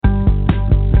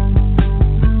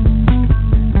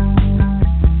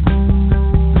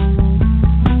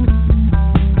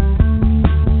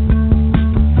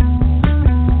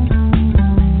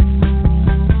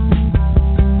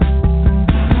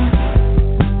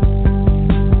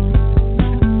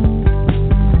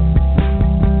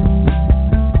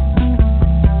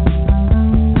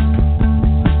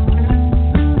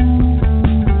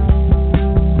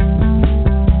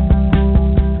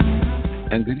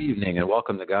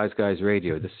Guys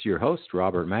Radio. This is your host,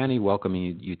 Robert Manny,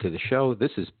 welcoming you to the show.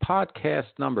 This is podcast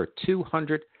number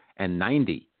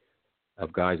 290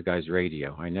 of Guys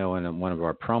Radio. I know in one of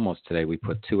our promos today we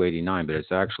put 289, but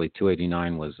it's actually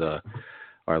 289 was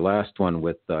our last one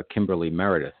with Kimberly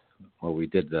Meredith, where we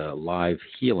did the live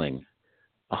healing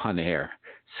on air.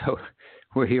 So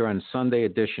we're here on Sunday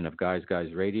edition of Guys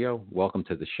Radio. Welcome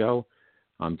to the show.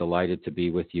 I'm delighted to be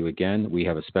with you again. We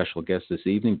have a special guest this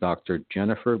evening. Dr.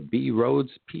 Jennifer B. Rhodes,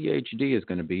 PhD, is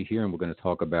going to be here, and we're going to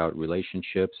talk about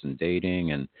relationships and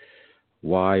dating and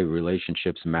why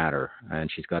relationships matter. And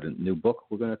she's got a new book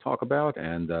we're going to talk about,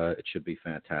 and it should be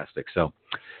fantastic. So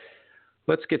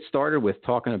let's get started with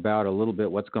talking about a little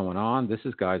bit what's going on. This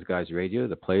is Guys Radio,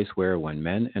 the place where when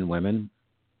men and women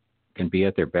can be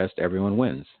at their best, everyone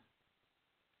wins.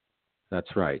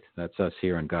 That's right. That's us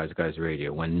here on Guys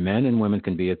Radio. When men and women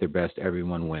can be at their best,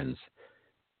 everyone wins.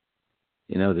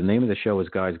 You know, the name of the show is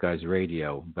Guys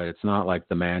Radio, but it's not like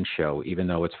the man show, even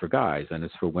though it's for guys, and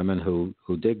it's for women who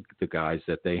dig the guys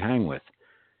that they hang with.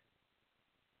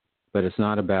 But it's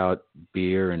not about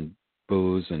beer and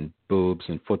booze and boobs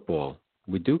and football.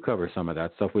 We do cover some of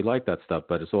that stuff. We like that stuff,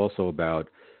 but it's also about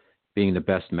being the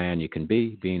best man you can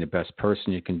be, being the best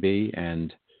person you can be,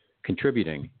 and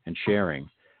contributing and sharing,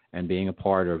 and being a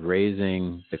part of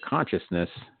raising the consciousness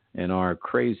in our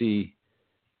crazy,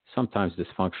 sometimes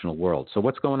dysfunctional world. So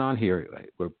what's going on here?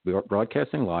 We're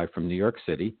broadcasting live from New York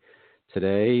City.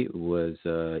 Today is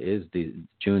the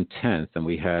June 10th, and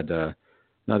we had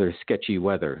another sketchy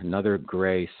weather, another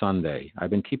gray Sunday. I've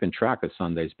been keeping track of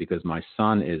Sundays because my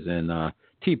son is in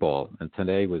T-ball, and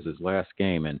today was his last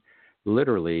game. And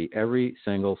literally every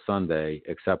single Sunday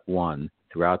except one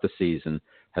throughout the season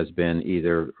has been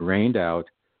either rained out,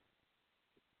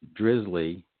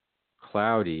 drizzly,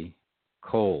 cloudy,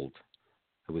 cold.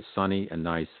 It was sunny and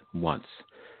nice once.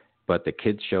 But the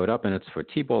kids showed up, and it's for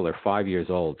T-ball. They're 5 years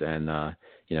old, and,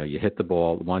 you hit the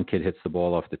ball. One kid hits the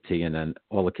ball off the tee, and then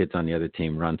all the kids on the other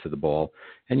team run to the ball.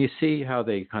 And you see how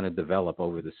they kind of develop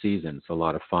over the season. It's a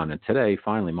lot of fun. And today,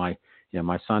 finally, my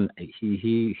son,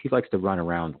 he likes to run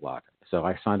around a lot. So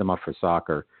I signed him up for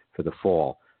soccer for the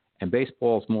fall. And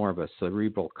baseball is more of a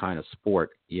cerebral kind of sport.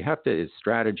 You have to, there's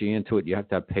strategy into it. You have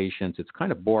to have patience. It's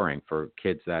kind of boring for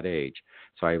kids that age.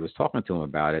 So I was talking to him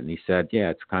about it, and he said,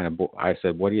 yeah, it's kind of, I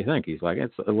said, what do you think? He's like,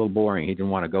 it's a little boring. He didn't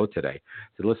want to go today.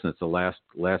 I said, listen, it's the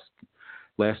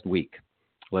last week.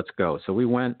 Let's go. So we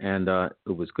went, and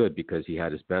it was good because he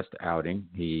had his best outing.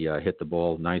 He hit the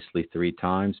ball nicely 3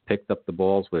 times, picked up the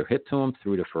balls, were hit to him,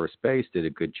 threw to first base, did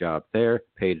a good job there,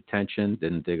 paid attention,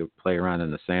 didn't play around in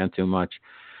the sand too much.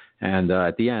 And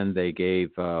at the end, they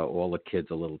gave all the kids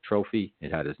a little trophy.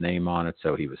 It had his name on it,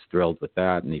 so he was thrilled with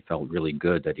that, and he felt really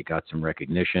good that he got some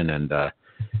recognition and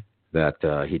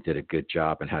that he did a good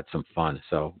job and had some fun.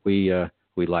 So we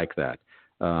like that.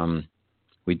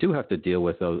 We do have to deal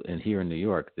with, here in New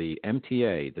York, the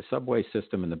MTA, the subway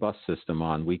system and the bus system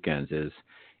on weekends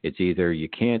it's either you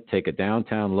can't take a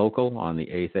downtown local on the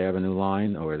 8th Avenue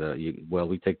line or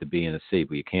we take the B and the C,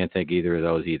 but you can't take either of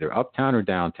those, either uptown or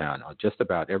downtown. Just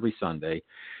about every Sunday,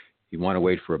 you want to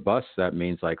wait for a bus, that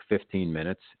means like 15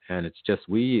 minutes. And it's just,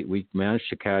 we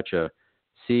managed to catch a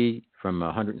C from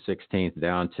 116th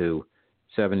down to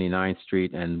 79th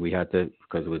Street, and we had to,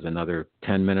 because it was another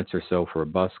 10 minutes or so for a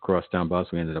bus, crosstown bus,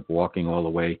 we ended up walking all the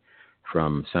way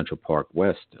from Central Park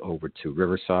West over to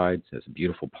Riverside. There's a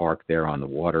beautiful park there on the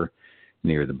water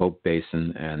near the boat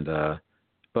basin. And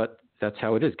but that's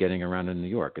how it is getting around in New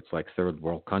York. It's like third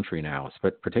world country now,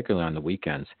 but particularly on the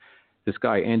weekends. This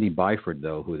guy, Andy Byford,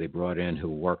 though, who they brought in, who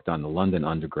worked on the London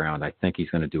Underground, I think he's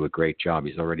going to do a great job.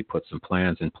 He's already put some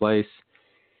plans in place.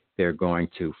 They're going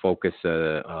to focus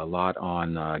a lot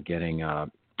on getting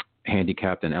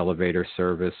handicapped and elevator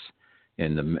service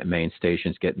in the main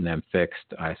stations, getting them fixed.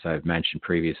 As I've mentioned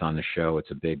previous on the show, it's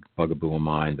a big bugaboo of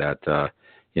mine that,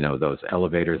 those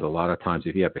elevators, a lot of times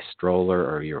if you have a stroller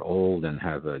or you're old and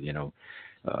have,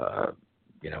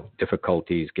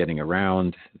 difficulties getting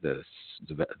around,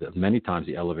 many times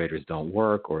the elevators don't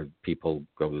work or people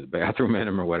go to the bathroom in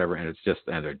them or whatever, and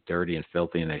they're dirty and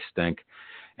filthy and they stink.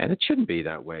 And it shouldn't be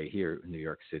that way here in New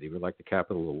York City. We're like the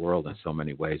capital of the world in so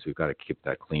many ways. We've got to keep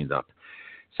that cleaned up.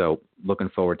 So looking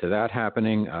forward to that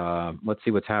happening. Let's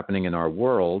see what's happening in our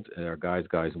world, in our guys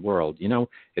world.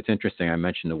 It's interesting. I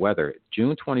mentioned the weather.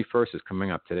 June 21st is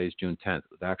coming up. Today's June 10th.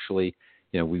 Actually,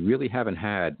 we really haven't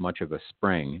had much of a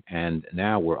spring. And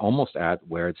now we're almost at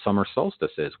where it's summer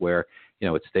solstice is, where,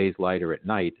 it stays lighter at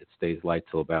night. It stays light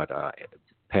till about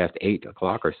past 8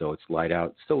 o'clock or so. It's light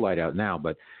out, still light out now,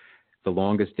 but the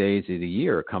longest days of the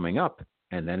year are coming up.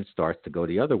 And then it starts to go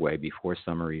the other way before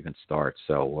summer even starts.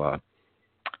 So,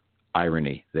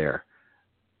 irony there.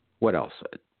 What else?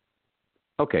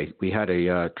 Okay, we had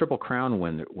a Triple Crown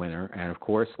winner, and of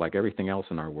course, like everything else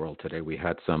in our world today, we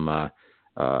had some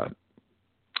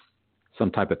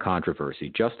type of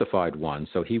controversy. Justified won,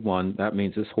 so he won. That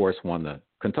means this horse won the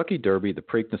Kentucky Derby, the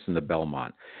Preakness, and the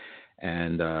Belmont.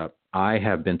 And I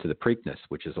have been to the Preakness,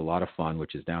 which is a lot of fun,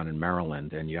 which is down in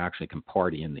Maryland, and you actually can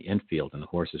party in the infield, and the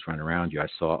horses run around you. I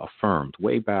saw Affirmed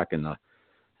way back in the,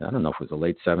 I don't know if it was the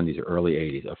late 70s or early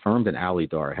 80s. Affirmed and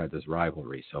Alydar had this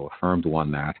rivalry, so Affirmed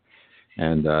won that.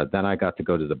 And then I got to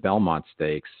go to the Belmont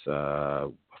Stakes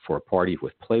for a party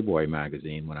with Playboy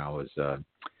magazine when I was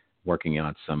working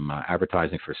on some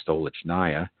advertising for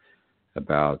Stolichnaya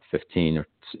about 15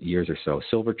 years or so.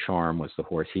 Silver Charm was the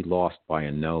horse. He lost by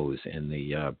a nose in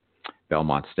the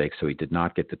Belmont Stakes, so he did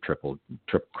not get the triple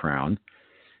crown.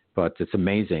 But it's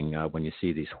amazing when you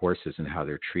see these horses and how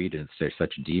they're treated. They're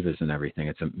such divas and everything.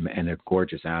 And they're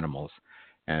gorgeous animals,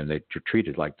 and they're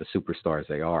treated like the superstars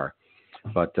they are.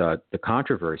 But the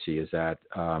controversy is that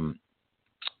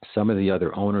some of the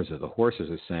other owners of the horses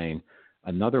are saying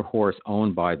another horse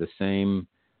owned by the same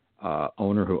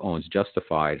owner who owns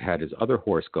Justified had his other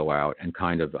horse go out and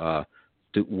kind of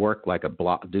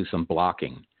do some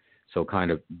blocking. So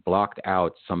kind of blocked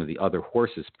out some of the other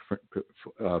horses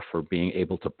for being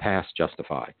able to pass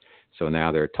Justified. So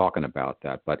now they're talking about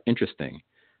that. But interesting.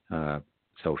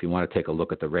 So if you want to take a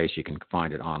look at the race, you can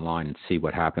find it online and see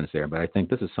what happens there. But I think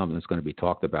this is something that's going to be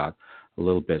talked about a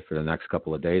little bit for the next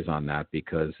couple of days on that,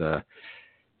 because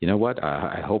you know what?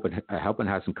 I hope it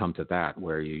hasn't come to that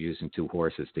where you're using two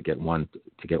horses to get one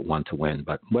to win.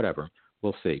 But whatever,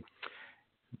 we'll see.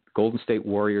 Golden State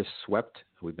Warriors swept.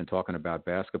 We've been talking about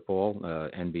basketball.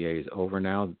 NBA is over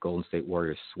now. Golden State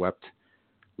Warriors swept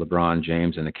LeBron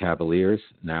James and the Cavaliers.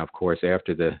 Now, of course,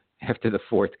 after the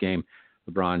fourth game,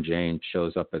 LeBron James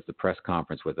shows up at the press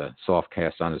conference with a soft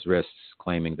cast on his wrists,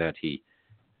 claiming that he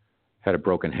had a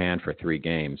broken hand for 3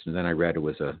 games. And then I read it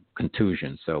was a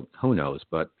contusion, so who knows?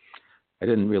 But I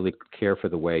didn't really care for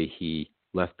the way he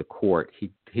left the court.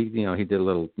 He did a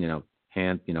little,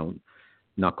 hand,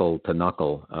 knuckle to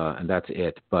knuckle, and that's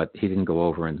it. But he didn't go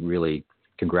over and really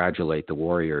congratulate the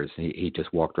Warriors. He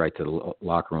just walked right to the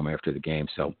locker room after the game.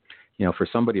 So, for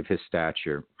somebody of his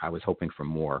stature, I was hoping for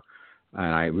more.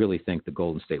 And I really think the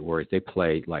Golden State Warriors, they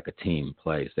play like a team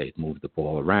plays. They move the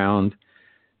ball around.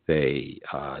 They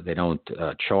don't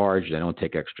charge. They don't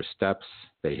take extra steps.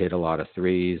 They hit a lot of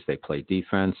threes. They play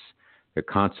defense. They're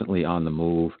constantly on the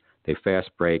move. They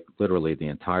fast break literally the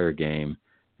entire game.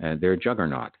 And they're a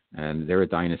juggernaut. And they're a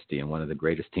dynasty and one of the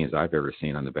greatest teams I've ever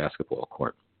seen on the basketball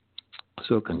court.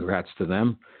 So congrats to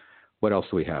them. What else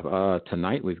do we have?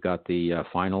 Tonight we've got the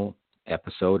final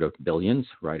episode of Billions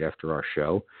right after our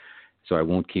show. So I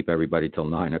won't keep everybody till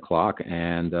 9 o'clock.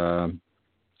 And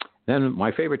then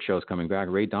my favorite show is coming back,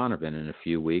 Ray Donovan, in a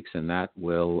few weeks, and that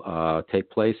will take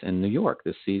place in New York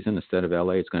this season. Instead of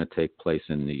L.A., it's going to take place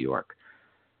in New York.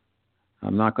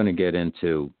 I'm not going to get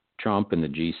into Trump and the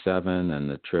G7 and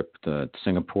the trip to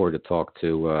Singapore to talk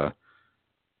to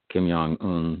Kim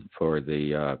Jong-un for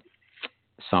the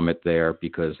summit there,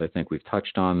 because I think we've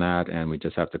touched on that, and we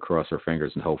just have to cross our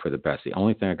fingers and hope for the best. The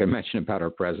only thing I can mention about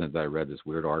our president that I read this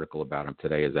weird article about him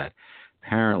today is that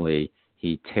apparently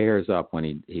he tears up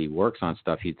when he works on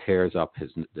stuff. He tears up his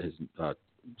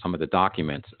some of the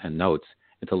documents and notes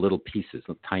into little pieces,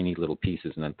 tiny little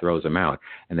pieces, and then throws them out.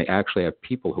 And they actually have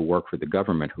people who work for the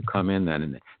government who come in then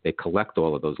and they collect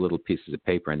all of those little pieces of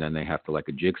paper, and then they have to, like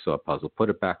a jigsaw puzzle,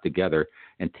 put it back together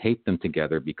and tape them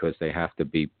together because they have to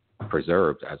be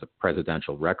preserved as a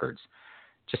presidential records.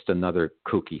 Just another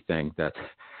kooky thing that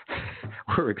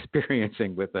we're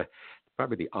experiencing with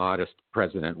probably the oddest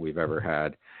president we've ever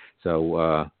had.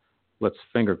 So let's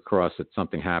finger cross that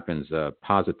something happens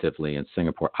positively in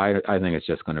Singapore. I think it's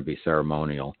just going to be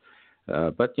ceremonial.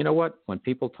 But you know what? When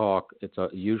people talk, it's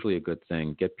usually a good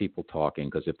thing. Get people talking,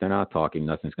 because if they're not talking,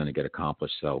 nothing's going to get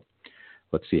accomplished. So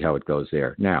let's see how it goes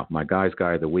there. Now, my guy's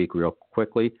guy of the week real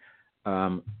quickly.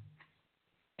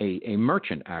 A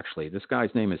merchant, actually. This guy's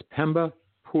name is Pemba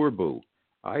Purbu.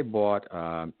 I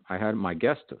had my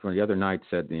guest from the other night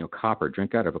said, copper,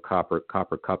 drink out of a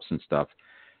copper cups and stuff.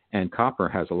 And copper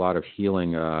has a lot of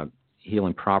healing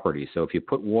properties. So if you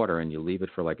put water and you leave it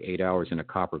for like 8 hours in a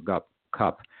copper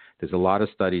cup, there's a lot of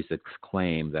studies that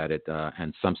claim that it,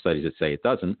 and some studies that say it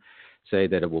doesn't, say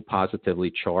that it will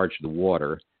positively charge the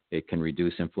water. It can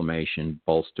reduce inflammation,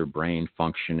 bolster brain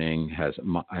functioning, has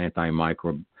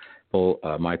antimicrobial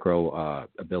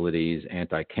abilities,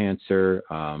 anti-cancer,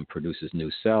 produces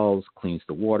new cells, cleans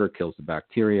the water, kills the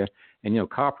bacteria. And,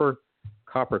 copper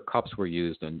cups were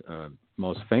used in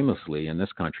most famously in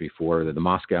this country for the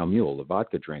Moscow Mule, the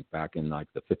vodka drink back in like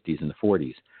the 50s and the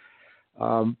 40s.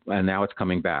 And now it's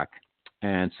coming back.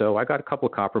 And so I got a couple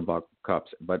of copper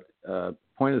cups, but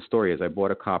point of the story is I bought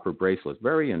a copper bracelet,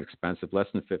 very inexpensive, less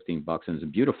than $15, and it's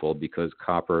beautiful because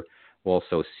copper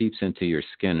also seeps into your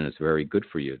skin and it's very good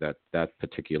for you. That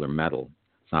particular metal,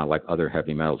 it's not like other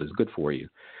heavy metals, it's good for you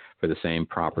for the same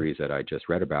properties that I just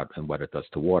read about and what it does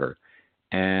to water.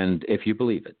 And if you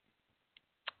believe it.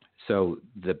 So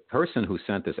the person who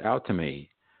sent this out to me,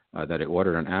 that I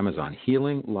ordered on Amazon,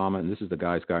 Healing Lama, and this is the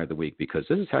guy's guy of the week because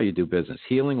this is how you do business,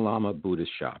 Healing Lama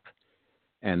Buddhist Shop.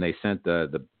 And they sent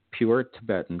the pure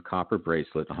Tibetan copper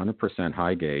bracelet, 100%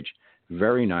 high gauge,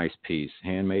 very nice piece,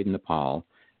 handmade in Nepal.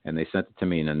 And they sent it to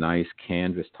me in a nice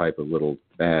canvas type of little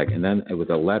bag. And then with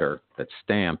a letter that's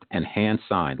stamped and hand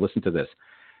signed. Listen to this.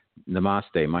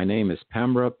 Namaste. My name is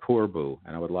Pemba Purbu,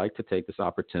 and I would like to take this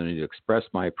opportunity to express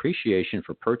my appreciation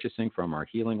for purchasing from our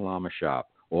Healing Lama shop.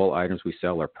 All items we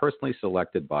sell are personally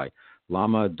selected by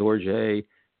Lama Dorje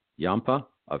Yampa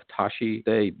of Tashi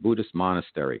Day Buddhist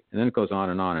Monastery. And then it goes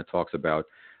on and on. It talks about,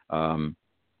 the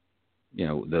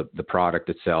product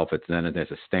itself. Then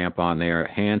there's a stamp on there,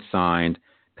 hand signed,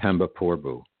 Pemba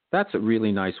Purbu. That's a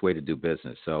really nice way to do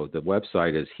business. So the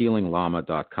website is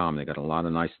healinglama.com. They got a lot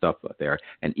of nice stuff up there.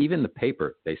 And even the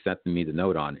paper they sent me the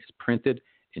note on is printed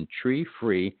in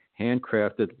tree-free,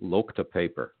 handcrafted Lokta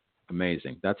paper.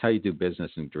 Amazing. That's how you do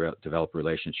business and develop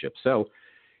relationships. So,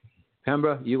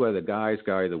 Pemba, you are the guy's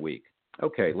guy of the week.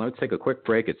 Okay, let's take a quick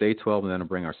break. It's 8:12, and then I'll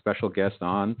bring our special guest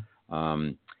on,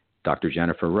 Dr.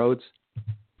 Jennifer Rhodes.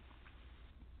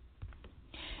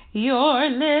 You're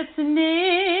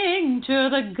listening to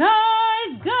the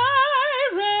Guy's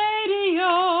Guy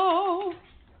Radio.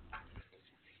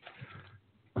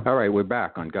 All right, we're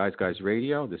back on Guys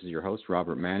Radio. This is your host,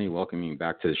 Robert Manny, welcoming you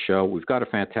back to the show. We've got a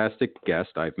fantastic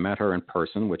guest. I've met her in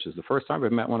person, which is the first time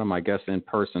I've met one of my guests in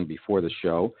person before the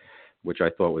show, which I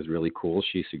thought was really cool.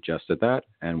 She suggested that,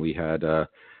 and we had a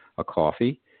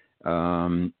coffee.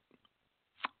 Her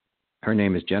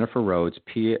name is Jennifer Rhodes.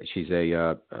 She's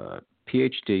a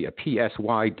PhD, a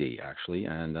PSYD actually,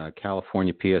 and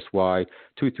California PSY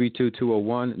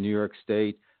 232201, New York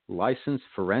State, licensed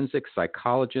forensic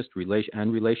psychologist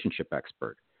and relationship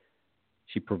expert.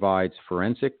 She provides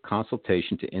forensic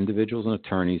consultation to individuals and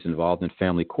attorneys involved in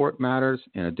family court matters,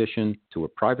 in addition to a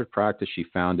private practice she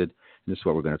founded, and this is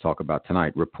what we're going to talk about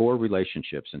tonight, Rapport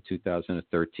Relationships, in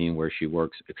 2013, where she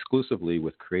works exclusively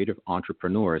with creative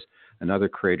entrepreneurs and other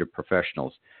creative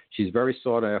professionals. She's very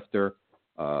sought after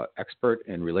expert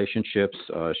in relationships.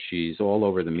 She's all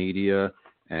over the media,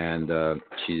 and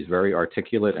she's very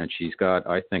articulate, and she's got,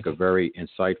 I think, a very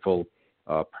insightful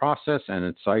process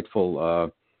and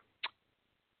insightful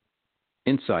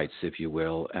insights, if you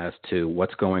will, as to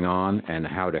what's going on and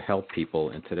how to help people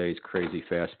in today's crazy,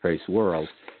 fast-paced world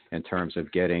in terms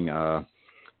of getting out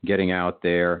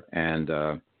there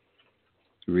and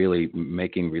really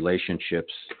making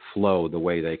relationships flow the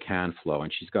way they can flow.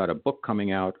 And she's got a book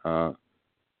coming out,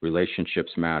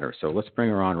 Relationships Matter. So let's bring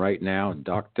her on right now,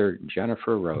 Dr.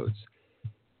 Jennifer Rhodes.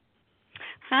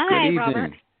 Hi, Good evening.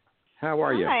 Robert. How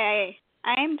are you? Hi,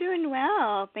 I'm doing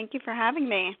well. Thank you for having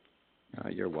me.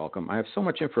 You're welcome. I have so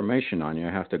much information on you.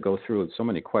 I have to go through so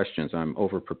many questions. I'm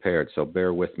over-prepared, so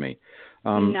bear with me.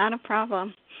 Not a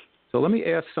problem. So let me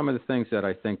ask some of the things that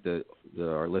I think that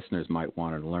our listeners might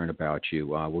want to learn about you.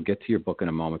 We'll get to your book in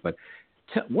a moment, but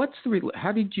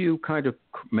how did you kind of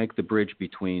make the bridge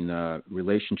between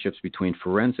relationships, between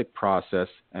forensic process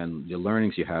and the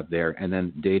learnings you have there, and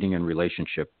then dating and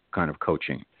relationship kind of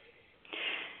coaching?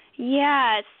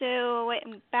 Yeah, so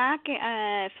back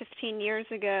 15 years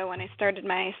ago when I started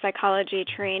my psychology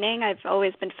training, I've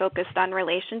always been focused on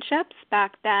relationships.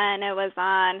 Back then it was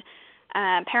on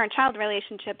parent-child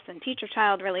relationships and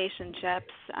teacher-child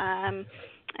relationships.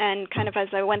 And kind of as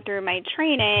I went through my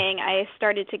training, I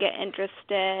started to get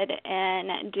interested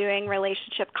in doing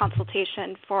relationship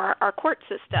consultation for our court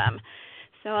system.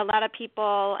 So a lot of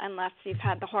people, unless you've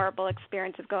had the horrible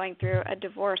experience of going through a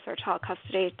divorce or child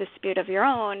custody dispute of your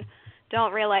own,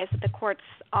 don't realize that the courts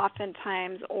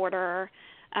oftentimes order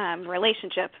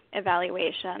relationship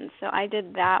evaluations. So I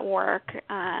did that work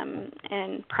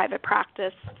in private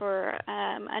practice for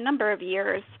a number of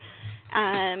years.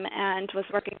 And was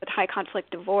working with high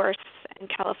conflict divorce in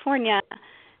California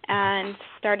and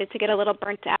started to get a little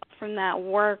burnt out from that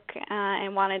work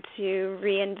and wanted to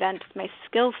reinvent my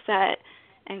skill set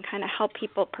and kind of help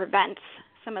people prevent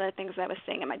some of the things I was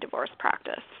seeing in my divorce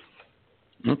practice.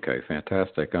 Okay,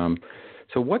 fantastic.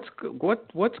 So what's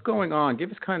going on? Give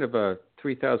us kind of a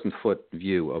 3,000-foot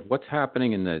view of what's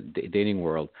happening in the dating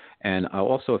world. And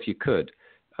also, if you could,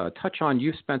 touch on,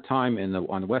 you spent time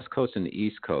on the West Coast and the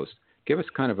East Coast. Give us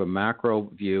kind of a macro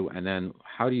view, and then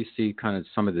how do you see kind of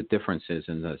some of the differences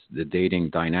in the dating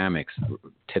dynamics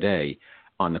today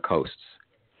on the coasts?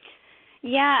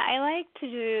 Yeah, I like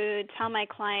to tell my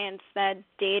clients that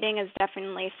dating is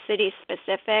definitely city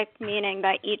specific, meaning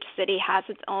that each city has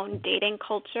its own dating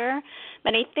culture.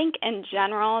 But I think in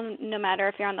general, no matter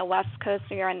if you're on the West Coast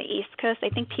or you're on the East Coast, I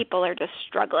think people are just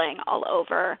struggling all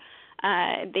over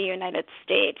the United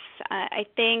States. I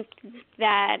think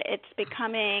that it's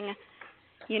becoming,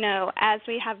 as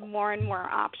we have more and more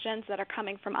options that are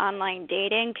coming from online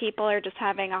dating, people are just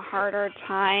having a harder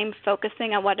time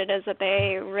focusing on what it is that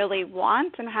they really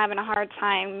want and having a hard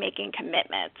time making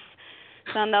commitments.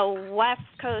 So on the West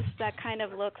Coast, that kind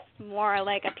of looks more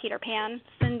like a Peter Pan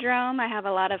syndrome. I have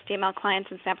a lot of female clients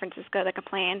in San Francisco that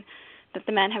complain that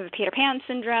the men have a Peter Pan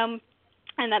syndrome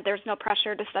and that there's no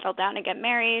pressure to settle down and get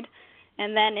married.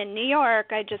 And then in New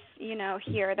York, I just,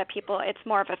 hear that it's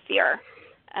more of a fear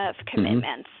of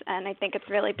commitments. And I think it's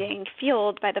really being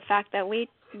fueled by the fact that we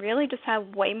really just have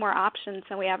way more options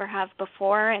than we ever have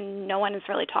before, and no one has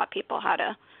really taught people how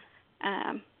to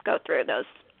go through those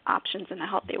options in a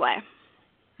healthy way.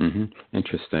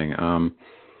 Interesting.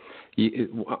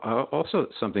 Also,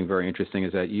 something very interesting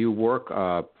is that you work,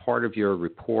 part of your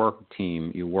rapport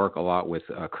team, you work a lot with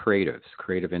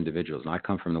creative individuals. And I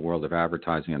come from the world of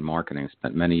advertising and marketing,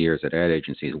 spent many years at ad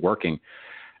agencies working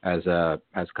as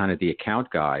kind of the account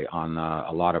guy on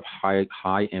a lot of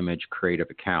high image creative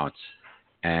accounts,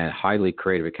 and highly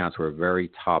creative accounts where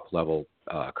very top level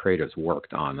creatives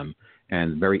worked on them,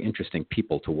 and very interesting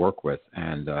people to work with.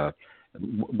 And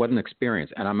what an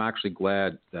experience. And I'm actually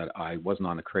glad that I wasn't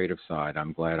on the creative side.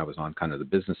 I'm glad I was on kind of the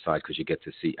business side, because you get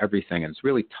to see everything. And it's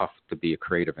really tough to be a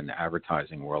creative in the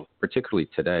advertising world, particularly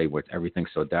today with everything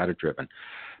so data driven.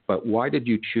 But why did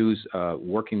you choose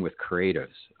working with creatives?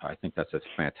 I think that's a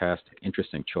fantastic,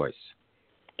 interesting choice.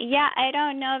 Yeah, I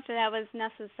don't know if that was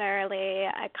necessarily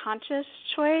a conscious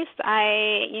choice.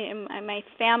 My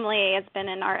family has been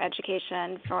in art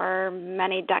education for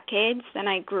many decades, and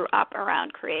I grew up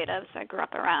around creatives. I grew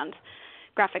up around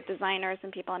graphic designers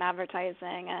and people in advertising,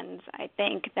 and I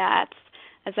think that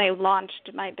as I launched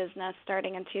my business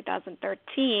starting in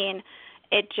 2013,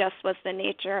 it just was the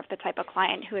nature of the type of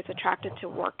client who is attracted to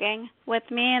working with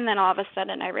me. And then all of a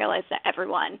sudden I realized that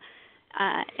everyone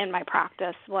in my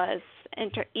practice was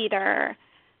either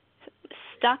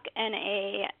stuck in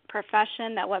a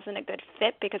profession that wasn't a good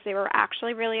fit because they were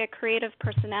actually really a creative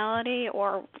personality,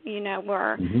 or,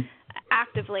 were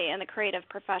actively in the creative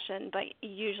profession, but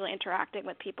usually interacting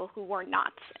with people who were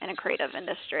not in a creative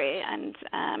industry. And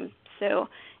so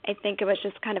I think it was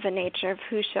just kind of a nature of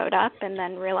who showed up, and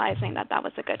then realizing that that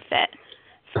was a good fit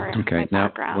for my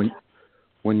background. Now,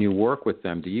 when you work with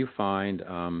them, do you find,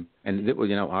 I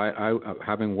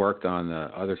having worked on the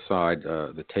other side,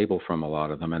 the table from a lot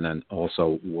of them, and then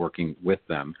also working with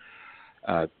them,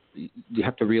 you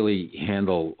have to really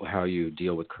handle how you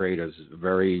deal with creatives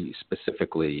very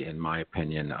specifically, in my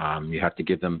opinion. You have to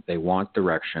give them, they want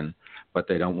direction, but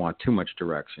they don't want too much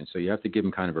direction. So you have to give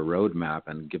them kind of a roadmap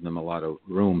and give them a lot of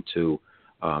room to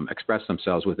express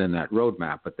themselves within that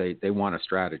roadmap. But they want a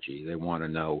strategy. They want to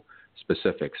know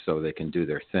specifics so they can do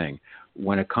their thing.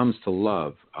 When it comes to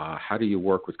love, how do you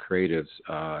work with creatives?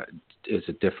 Is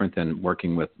it different than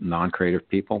working with non-creative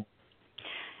people?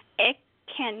 It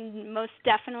can most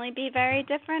definitely be very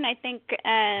different. I think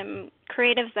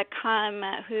creatives that come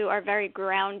who are very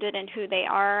grounded in who they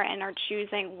are and are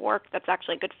choosing work that's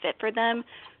actually a good fit for them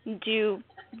do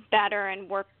better and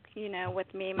work,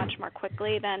 with me much more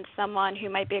quickly than someone who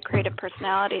might be a creative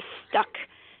personality stuck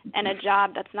in a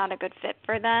job that's not a good fit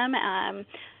for them.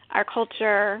 Our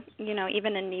culture,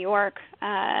 even in New York,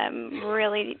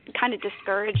 really kind of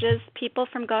discourages people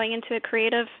from going into a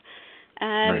creative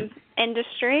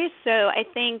industry. So I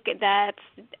think that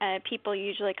people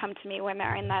usually come to me when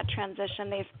they're in that transition.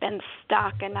 They've been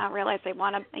stuck and now realize they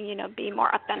want to, be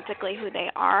more authentically who they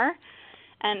are.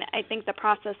 And I think the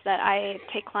process that I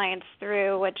take clients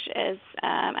through, which is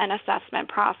an assessment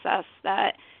process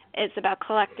that is about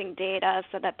collecting data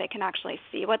so that they can actually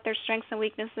see what their strengths and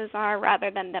weaknesses are rather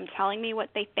than them telling me what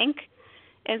they think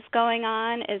is going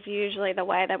on, is usually the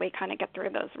way that we kind of get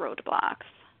through those roadblocks.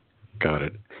 Got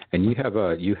it. And you have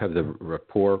the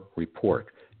rapport report,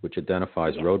 which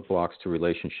identifies roadblocks to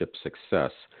relationship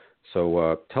success.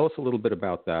 So tell us a little bit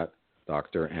about that,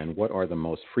 Doctor, and what are the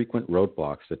most frequent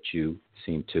roadblocks that you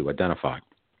seem to identify?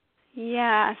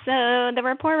 Yeah, so the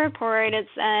report is,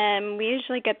 we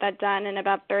usually get that done in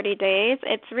about 30 days.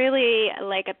 It's really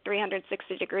like a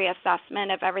 360-degree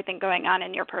assessment of everything going on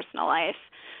in your personal life.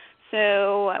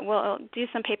 So we'll do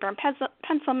some paper and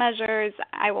pencil measures.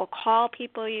 I will call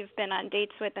people you've been on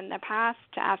dates with in the past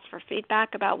to ask for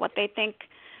feedback about what they think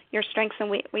your strengths and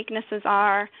weaknesses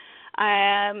are.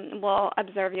 We'll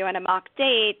observe you in a mock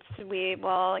date. We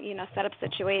will, set up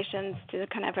situations to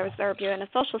kind of observe you in a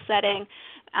social setting.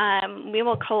 We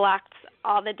will collect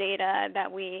all the data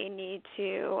that we need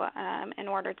to in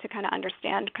order to kind of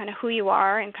understand kind of who you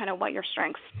are and kind of what your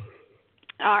strengths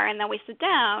are. And then we sit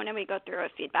down and we go through a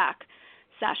feedback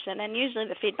session. And usually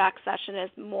the feedback session is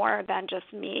more than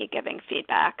just me giving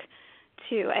feedback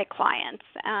to a client.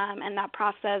 And that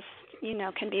process,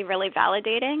 can be really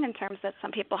validating in terms that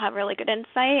some people have really good insight,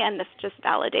 and this just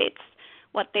validates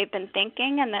what they've been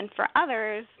thinking. And then for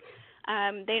others,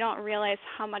 they don't realize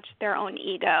how much their own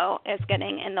ego is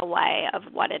getting in the way of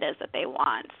what it is that they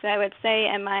want. So I would say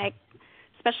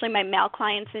especially my male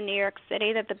clients in New York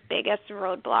City, that the biggest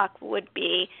roadblock would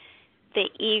be the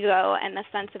ego and the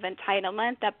sense of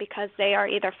entitlement that because they are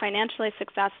either financially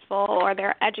successful or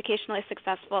they're educationally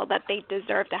successful, that they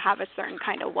deserve to have a certain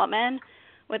kind of woman,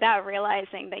 without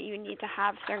realizing that you need to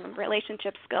have certain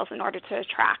relationship skills in order to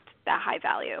attract that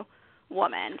high-value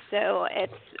woman. So it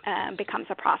becomes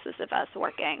a process of us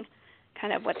working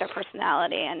kind of with their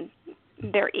personality and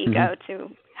their ego to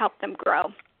help them grow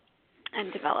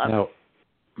and develop.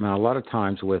 Now, a lot of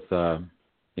times with,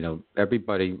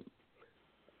 everybody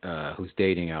who's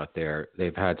dating out there,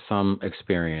 they've had some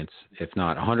experience, if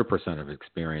not 100% of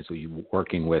experience,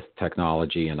 working with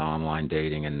technology and online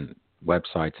dating and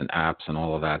websites and apps and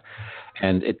all of that.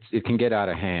 And it can get out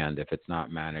of hand if it's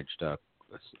not managed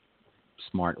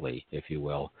smartly, if you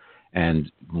will.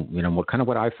 And,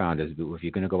 what I found is if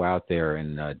you're going to go out there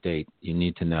and date, you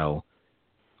need to know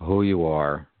who you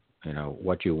are,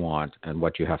 what you want and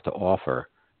what you have to offer.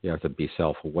 You have to be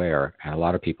self-aware. And a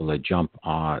lot of people, they jump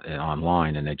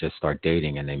online and they just start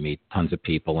dating and they meet tons of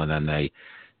people and then they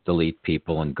delete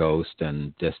people and ghost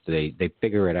and just they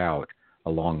figure it out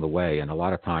along the way. And a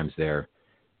lot of times they're,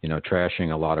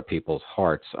 trashing a lot of people's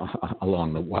hearts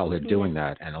while they're doing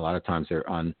that. And a lot of times they're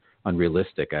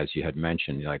unrealistic, as you had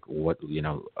mentioned, like a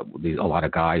lot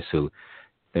of guys who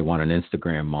they want an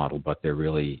Instagram model, but they're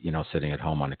really, sitting at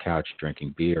home on the couch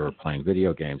drinking beer or playing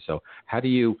video games. So how do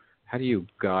you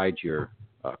guide your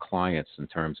clients in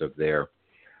terms of their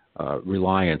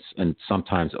reliance and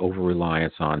sometimes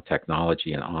over-reliance on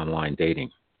technology and online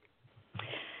dating?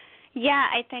 Yeah,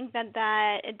 I think that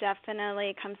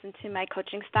definitely comes into my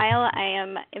coaching style. I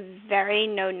am very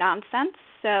no nonsense.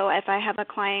 So if I have a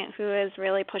client who is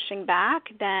really pushing back,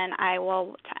 then I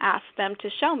will ask them to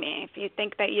show me. If you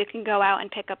think that you can go out and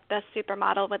pick up the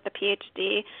supermodel with the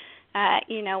PhD at,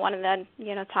 one of the,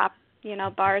 top,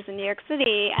 bars in New York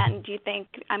City, and you think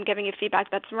I'm giving you feedback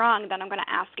that's wrong, then I'm going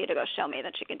to ask you to go show me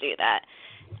that you can do that.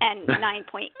 And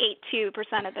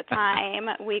 9.82% of the time,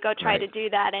 we go try to do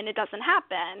that, and it doesn't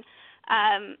happen.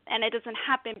 And it doesn't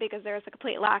happen because there's a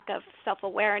complete lack of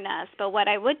self-awareness. But what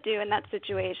I would do in that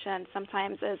situation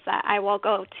sometimes is that I will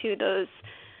go to those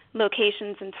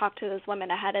locations and talk to those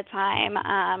women ahead of time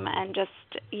and just,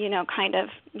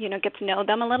 get to know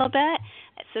them a little bit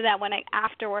so that when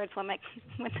afterwards, when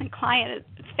the client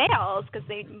fails, because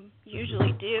they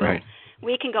usually do,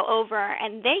 we can go over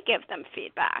and they give them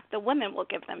feedback. The women will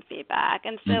give them feedback.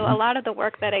 And so a lot of the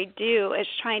work that I do is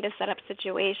trying to set up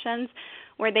situations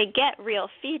where they get real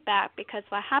feedback, because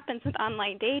what happens with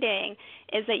online dating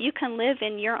is that you can live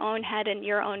in your own head and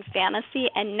your own fantasy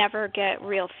and never get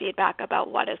real feedback about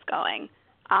what is going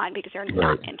on because you're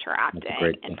not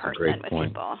interacting in person with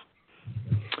people.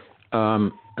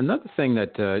 Another thing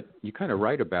that you kind of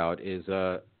write about is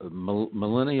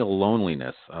millennial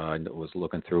loneliness. I was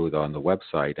looking through it on the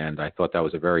website, and I thought that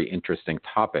was a very interesting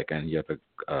topic, and you have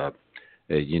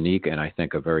a unique and I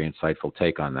think a very insightful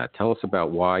take on that. Tell us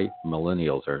about why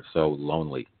millennials are so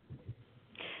lonely.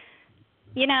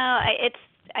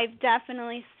 I've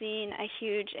definitely seen a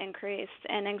huge increase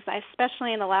in anxiety,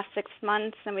 especially in the last 6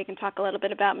 months, and we can talk a little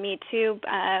bit about Me Too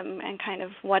and kind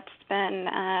of what's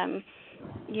been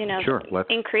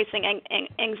increasing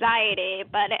anxiety.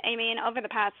 But I mean, over the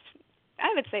past,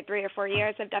 I would say 3 or 4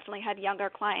 years, I've definitely had younger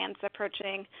clients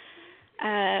approaching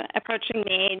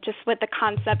me just with the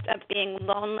concept of being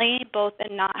lonely, both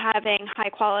in not having high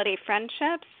quality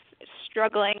friendships,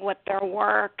 struggling with their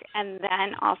work, and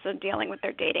then also dealing with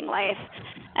their dating life.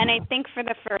 And I think for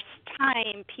the first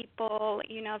time, people,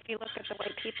 if you look at the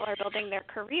way people are building their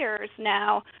careers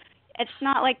now, it's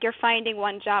not like you're finding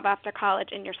one job after college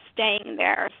and you're staying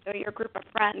there. So your group of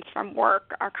friends from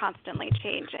work are constantly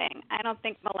changing. I don't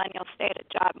think millennials stay at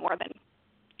a job more than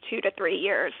 2 to 3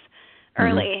 years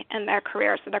early in their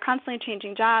career. So they're constantly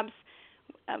changing jobs.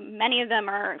 many of them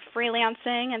are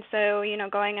freelancing, and so,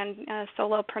 going on a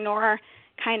solopreneur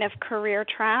kind of career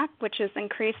track, which is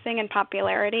increasing in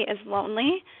popularity, is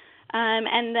lonely.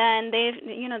 And then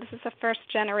this is the first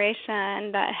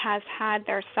generation that has had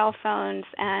their cell phones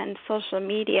and social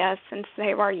media since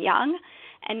they were young.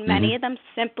 And many of them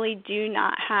simply do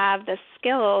not have the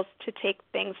skills to take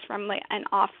things from an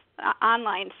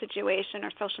online situation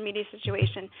or social media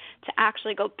situation to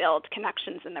actually go build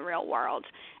connections in the real world.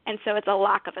 And so it's a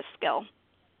lack of a skill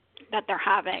that they're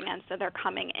having, and so they're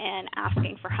coming in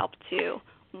asking for help to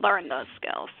learn those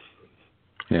skills.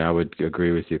 Yeah, I would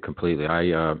agree with you completely.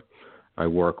 I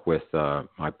work with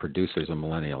my producer's a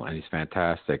millennial, and he's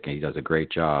fantastic, and he does a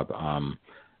great job.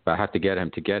 But I have to get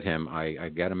him. I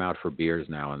get him out for beers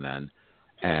now and then,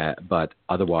 but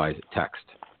otherwise text.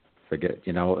 Forget,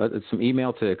 some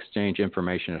email to exchange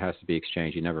information. It has to be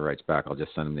exchanged. He never writes back. I'll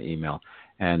just send him the email,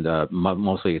 and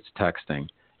mostly it's texting.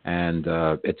 And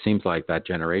it seems like that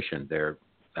generation,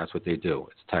 that's what they do.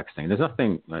 It's texting. There's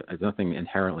nothing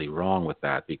inherently wrong with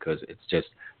that, because it's just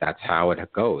that's how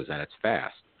it goes, and it's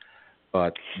fast.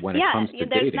 But when it comes to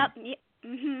dating,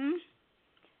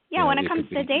 when it comes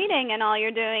to dating and all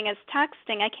you're doing is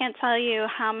texting, I can't tell you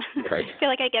how right. I feel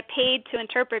like I get paid to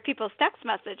interpret people's text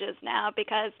messages now,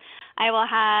 because I will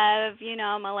have,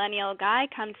 a millennial guy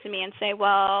come to me and say,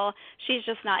 well, she's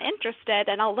just not interested.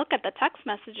 And I'll look at the text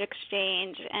message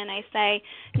exchange and I say,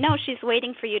 no, she's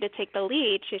waiting for you to take the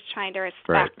lead. She's trying to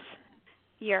respect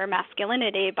your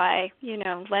masculinity by,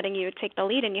 letting you take the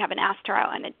lead, and you haven't asked her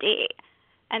out on a date.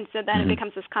 And so then it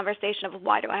becomes this conversation of,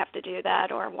 why do I have to do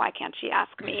that, or why can't she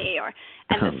ask me,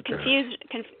 and this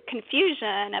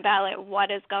confusion about what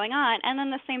is going on. And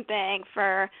then the same thing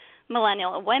for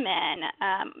millennial women,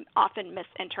 often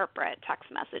misinterpret text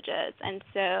messages. And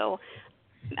so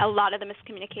a lot of the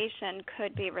miscommunication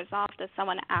could be resolved if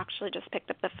someone actually just picked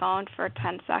up the phone for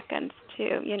 10 seconds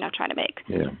to, try to make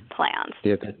plans.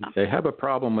 Yeah, they have a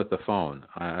problem with the phone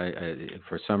I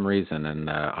for some reason, and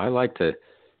I like to.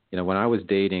 When I was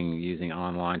dating, using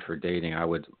online for dating, I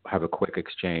would have a quick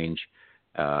exchange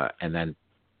and then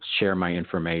share my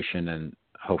information and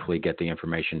hopefully get the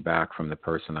information back from the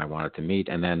person I wanted to meet,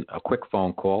 and then a quick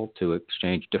phone call to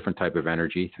exchange different type of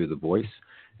energy through the voice,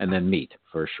 and then meet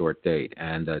for a short date.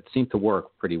 And it seemed to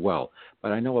work pretty well.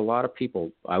 But I know a lot of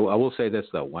people, I will say this,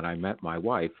 though. When I met my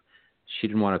wife, she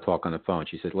didn't want to talk on the phone.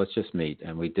 She said, let's just meet.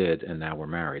 And we did, and now we're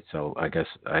married. So I guess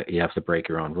you have to break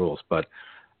your own rules. But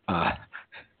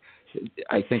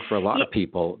I think for a lot of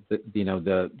people,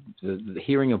 the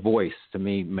hearing a voice to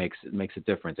me makes a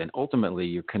difference, and ultimately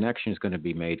your connection is going to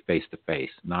be made face to face,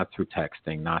 not through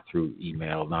texting, not through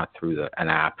email, not through an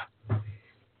app.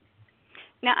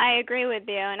 Now, I agree with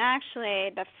you, and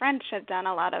actually the French have done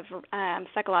a lot of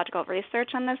psychological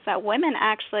research on this, that women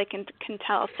actually can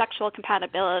tell sexual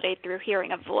compatibility through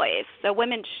hearing a voice. So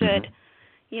women should,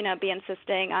 be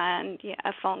insisting on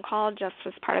a phone call just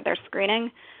as part of their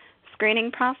screening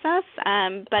process,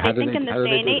 but I think in this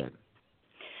day and age,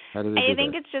 I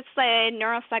think it's just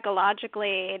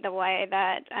neuropsychologically the way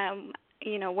that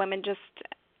women just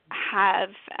have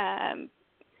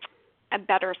a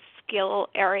better skill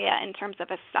area in terms of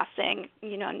assessing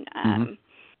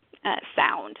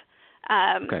sound.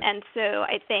 And so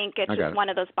I think it's just one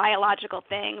of those biological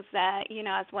things that,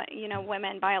 as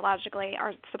women biologically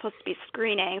are supposed to be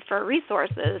screening for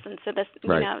resources. And so this,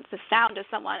 the sound of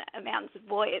a man's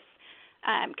voice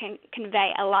can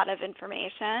convey a lot of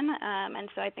information. And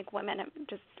so I think women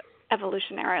just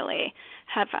evolutionarily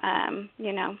have,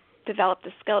 developed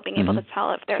the skill of being able to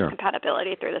tell if there's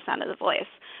compatibility through the sound of the voice.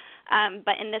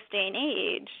 But in this day and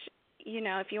age,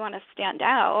 if you want to stand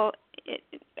out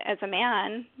as a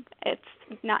man,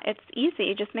 it's easy.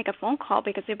 You just make a phone call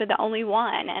because you'll be the only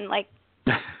one, and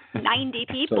 90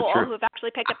 people who've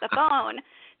actually picked up the phone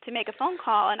to make a phone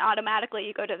call, and automatically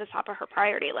you go to the top of her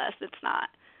priority list. It's not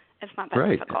that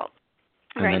difficult.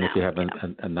 And then if you have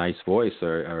a nice voice,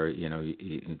 or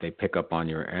they pick up on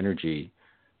your energy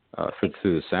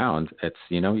through the sound, it's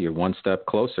you're one step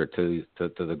closer to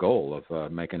the goal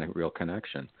of making a real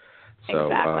connection. So,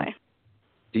 exactly.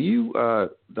 Do you,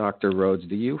 Dr. Rhodes,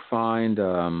 do you find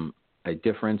a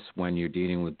difference when you're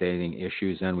dealing with dating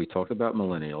issues? And we talked about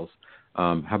millennials.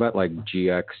 How about like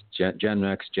GX, Gen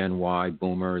X, Gen Y,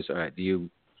 Boomers? Do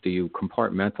you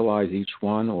compartmentalize each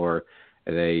one, or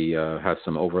they have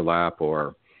some overlap,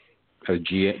 or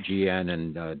GN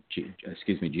and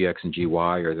GX and GY,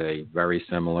 are they very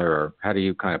similar, or how do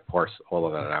you kind of parse all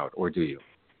of that out, or do you?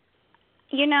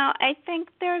 I think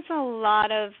there's a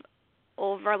lot of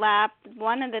overlap.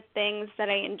 One of the things that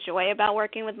I enjoy about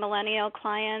working with millennial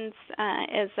clients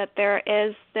is that there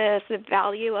is this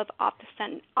value of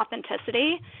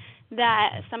authenticity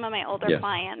that some of my older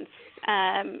clients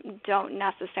don't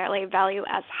necessarily value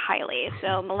as highly. So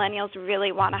millennials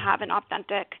really want to have an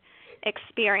authentic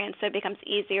experience, so it becomes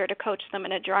easier to coach them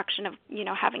in a direction of,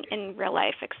 having in real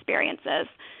life experiences.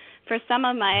 For some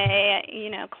of my,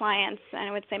 clients, and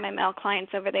I would say my male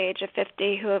clients over the age of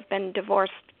 50 who have been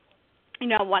divorced,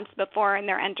 once before, and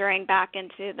they're entering back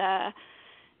into the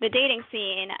dating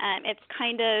scene, it's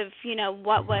kind of,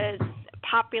 what was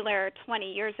popular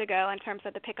 20 years ago in terms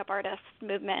of the pickup artist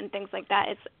movement and things like that.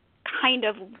 It's kind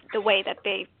of the way that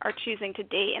they are choosing to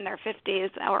date in their 50s,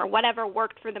 or whatever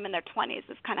worked for them in their 20s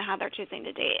is kind of how they're choosing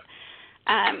to date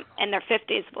in their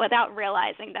 50s, without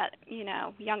realizing that,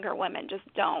 younger women just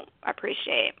don't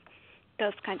appreciate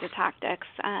those kinds of tactics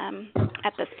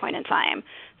at this point in time.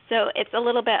 So it's a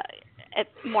little bit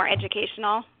more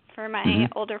educational for my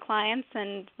older clients,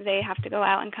 and they have to go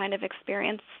out and kind of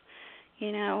experience,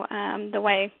 the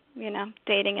way,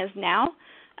 dating is now.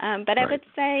 But I would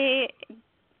say,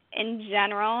 in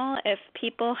general, if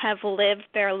people have lived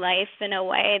their life in a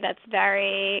way that's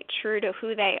very true to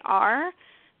who they are,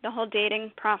 the whole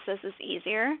dating process is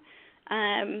easier.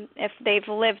 If they've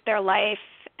lived their life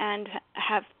and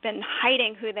have been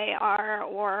hiding who they are,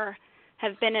 or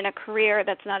have been in a career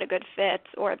that's not a good fit,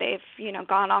 or they've,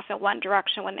 gone off in one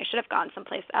direction when they should have gone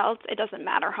someplace else, it doesn't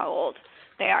matter how old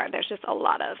they are. There's just a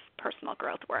lot of personal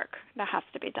growth work that has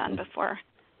to be done before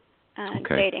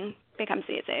dating becomes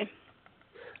easy.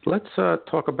 Let's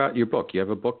talk about your book. You have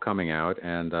a book coming out,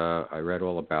 and I read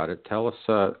all about it. Tell us,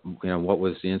 what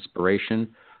was the inspiration,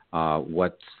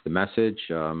 what's the message,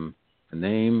 the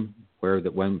name,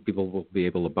 when people will be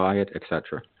able to buy it,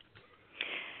 etc.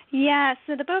 Yeah,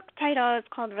 so the book title is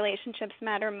called Relationships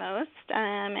Matter Most.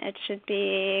 It should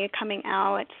be coming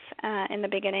out in the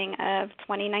beginning of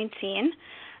 2019.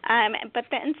 But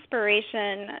the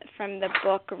inspiration from the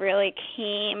book really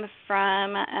came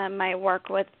from my work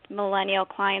with millennial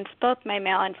clients, both my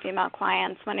male and female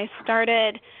clients. When I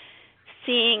started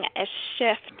seeing a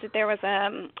shift, there was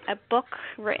a book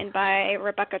written by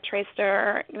Rebecca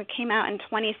Traister. It came out in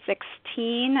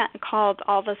 2016 called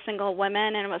All the Single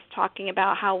Women, and it was talking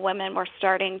about how women were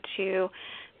starting to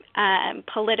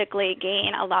politically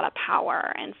gain a lot of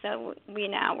power. And so we're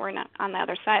not on the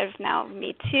other side of now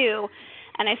Me Too.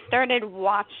 And I started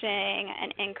watching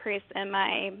an increase in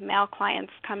my male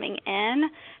clients coming in,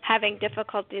 having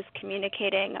difficulties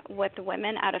communicating with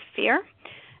women out of fear,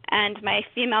 and my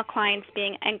female clients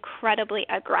being incredibly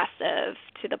aggressive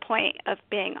to the point of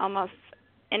being almost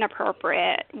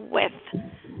inappropriate with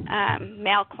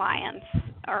male clients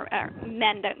or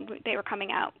men that they were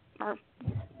coming out, or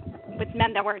with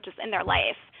men that were just in their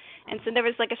life. And so there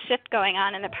was like a shift going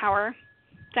on in the power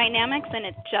dynamics, and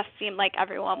it just seemed like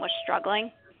everyone was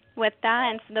struggling with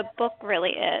that. And so the book really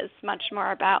is much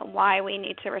more about why we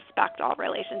need to respect all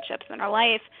relationships in our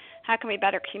life, how can we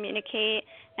better communicate,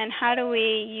 and how do we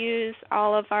use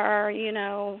all of our,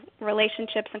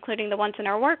 relationships, including the ones in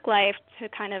our work life, to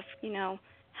kind of,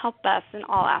 help us in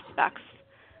all aspects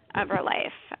of our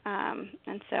life.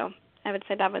 And so I would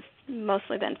say that was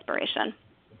mostly the inspiration.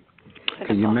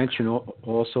 You mentioned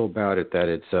also about it that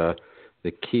it's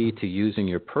the key to using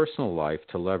your personal life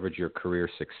to leverage your career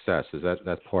success. Is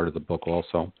that part of the book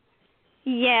also?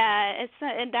 Yeah,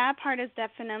 that part is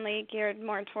definitely geared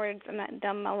more towards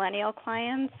the millennial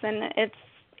clients, and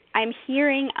I'm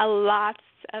hearing a lot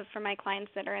from my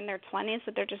clients that are in their 20s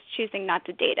that they're just choosing not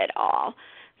to date at all.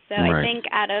 So I think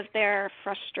out of their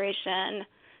frustration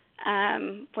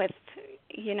with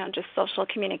just social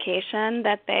communication,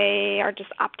 that they are just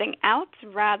opting out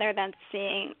rather than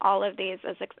seeing all of these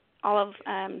as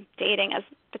dating as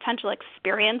potential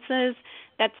experiences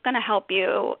that's going to help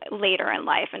you later in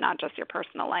life and not just your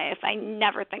personal life. I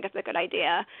never think it's a good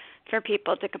idea for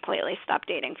people to completely stop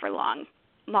dating for long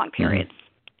periods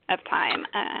of time.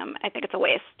 I think it's a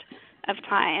waste of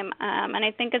time, and I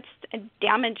think it's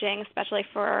damaging, especially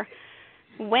for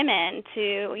women,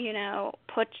 to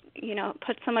put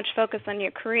so much focus on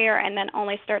your career and then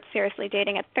only start seriously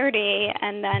dating at 30,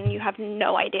 and then you have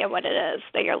no idea what it is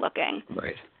that you're looking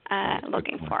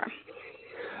for.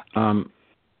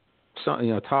 So,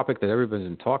 a topic that everybody's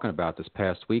been talking about this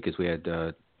past week is we had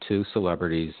two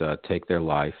celebrities take their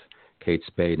life, Kate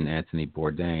Spade and Anthony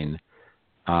Bourdain.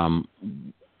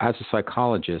 As a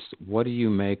psychologist, what do you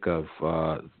make of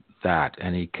that?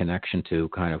 Any connection to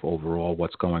kind of overall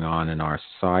what's going on in our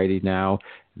society now?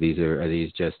 Are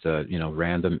these just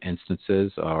random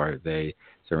instances, or is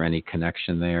there any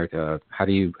connection there? How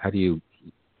do you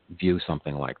view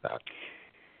something like that?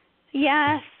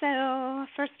 Yeah, so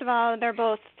first of all, they're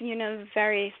both,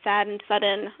 very sad and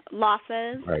sudden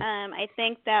losses. Right. I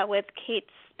think that with Kate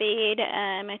Spade,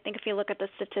 I think if you look at the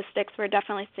statistics, we're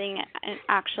definitely seeing an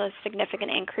actual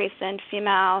significant increase in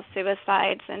female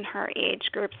suicides in her age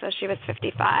group. So she was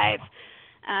 55,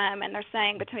 and they're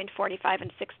saying between 45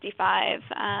 and 65.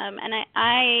 And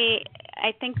I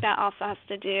think that also has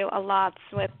to do a lot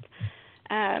with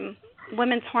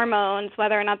women's hormones,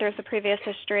 whether or not there's a previous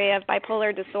history of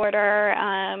bipolar disorder,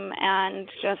 and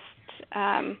just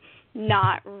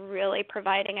not really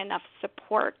providing enough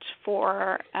support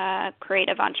for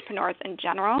creative entrepreneurs in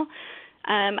general.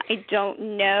 I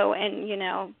don't know,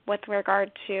 and, with regard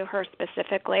to her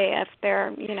specifically, if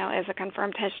there, is a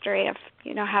confirmed history of,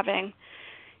 having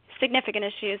significant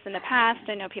issues in the past.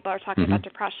 I know people are talking about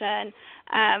depression,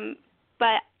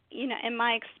 but in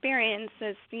my experience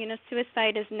is,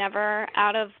 suicide is never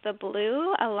out of the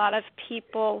blue. A lot of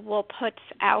people will put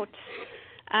out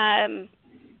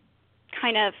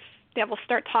they will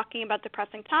start talking about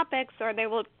depressing topics, or they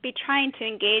will be trying to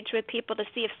engage with people to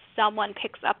see if someone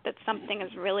picks up that something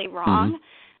is really wrong.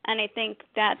 And I think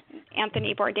that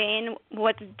Anthony Bourdain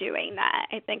was doing that.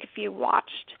 I think if you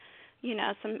watched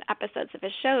some episodes of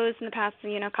his shows in the past,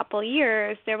 couple of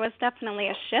years, there was definitely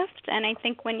a shift. And I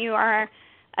think when you are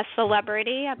a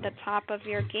celebrity at the top of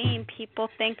your game, people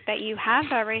think that you have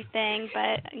everything,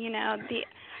 but, the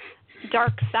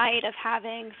dark side of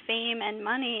having fame and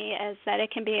money is that it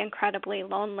can be incredibly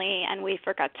lonely, and we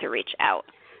forgot to reach out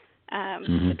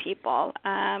to people.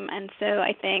 And so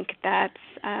I think that,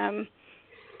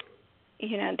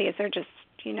 these are just,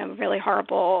 really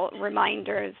horrible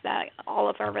reminders that all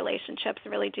of our relationships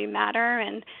really do matter.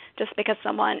 And just because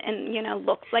someone,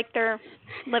 looks like they're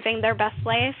living their best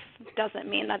life doesn't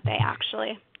mean that they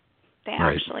actually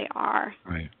are.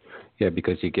 Right. Yeah,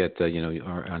 because you get,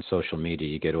 on social media,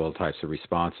 you get all types of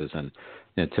responses. And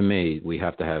to me, we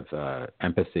have to have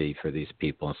empathy for these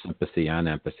people, sympathy and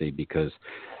empathy, because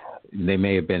they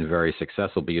may have been very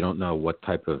successful, but you don't know what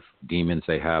type of demons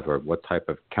they have or what type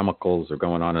of chemicals are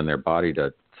going on in their body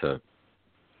to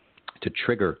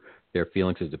trigger their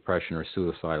feelings of depression or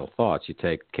suicidal thoughts. You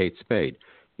take Kate Spade.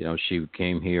 She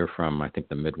came here from, I think,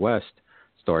 the Midwest,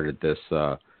 started this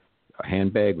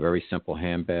handbag, very simple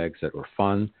handbags that were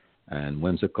fun and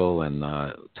whimsical, and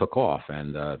took off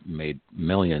and made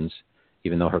millions,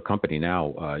 even though her company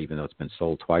now, even though it's been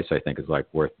sold twice, I think is like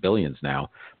worth billions now.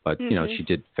 But, she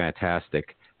did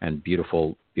fantastic and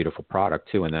beautiful product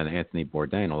too. And then Anthony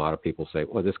Bourdain, a lot of people say,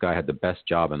 well, this guy had the best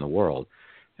job in the world.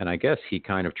 And I guess he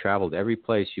kind of traveled every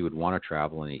place you would want to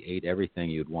travel, and he ate everything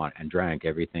you'd want and drank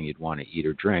everything you'd want to eat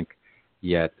or drink,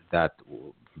 yet that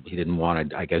he didn't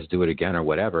want to, I guess, do it again or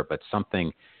whatever. But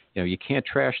something, you can't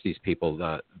trash these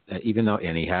people, even though,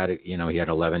 and he had an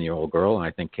 11-year-old girl, and I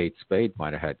think Kate Spade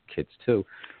might have had kids too.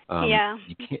 Yeah.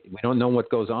 We don't know what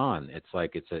goes on. It's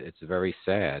like, it's very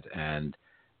sad. And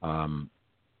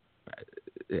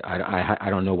I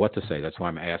don't know what to say. That's why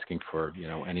I'm asking for,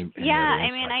 any Yeah,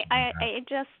 I mean, I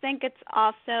just think it's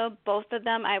also both of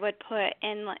them I would put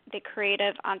in the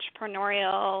creative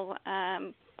entrepreneurial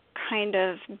kind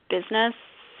of business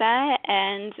set,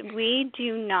 and we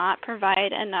do not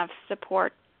provide enough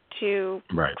support to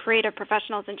creative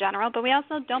professionals in general, but we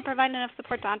also don't provide enough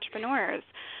support to entrepreneurs.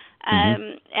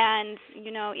 And,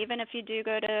 even if you do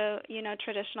go to,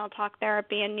 traditional talk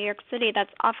therapy in New York City, that's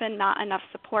often not enough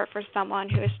support for someone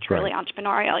who is truly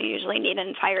entrepreneurial. You usually need an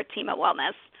entire team of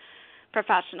wellness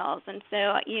professionals. And so,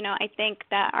 I think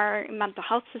that our mental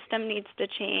health system needs to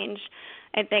change.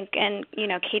 I think in,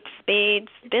 Kate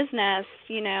Spade's business,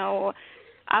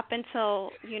 up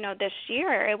until, this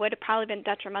year, it would have probably been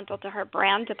detrimental to her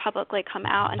brand to publicly come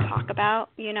out and talk about,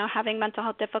 having mental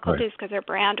health difficulties because her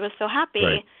brand was so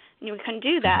happy. And we couldn't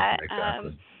do that.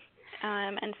 Exactly.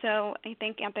 And so I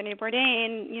think Anthony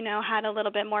Bourdain, had a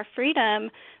little bit more freedom,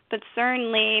 but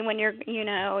certainly when you're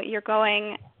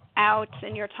going out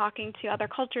and you're talking to other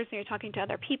cultures and you're talking to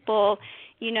other people,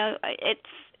 he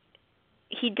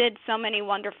did so many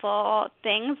wonderful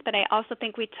things, but I also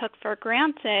think we took for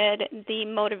granted the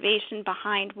motivation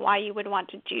behind why you would want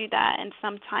to do that. And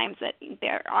sometimes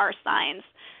there are signs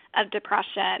of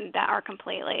depression that are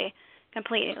completely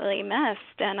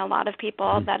missed. And a lot of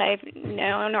people that I've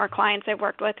known or clients I've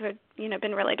worked with who have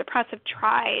been really depressive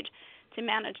tried to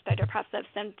manage their depressive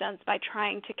symptoms by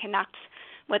trying to connect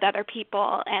with other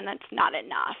people, and it's not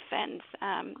enough. And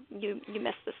you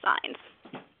miss the signs.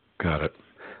 Got it.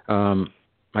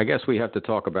 I guess we have to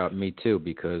talk about Me Too,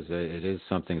 because it is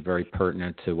something very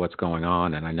pertinent to what's going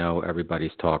on. And I know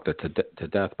everybody's talked it to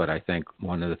death, but I think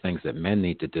one of the things that men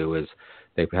need to do is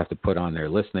they have to put on their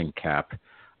listening cap,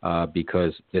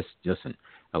 because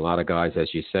a lot of guys,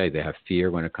 as you say, they have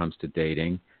fear when it comes to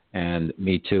dating, and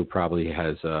Me Too probably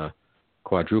has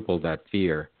quadrupled that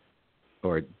fear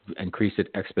or increased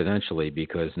it exponentially,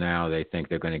 because now they think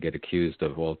they're going to get accused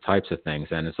of all types of things,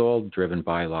 and it's all driven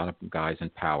by a lot of guys in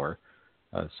power,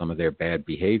 some of their bad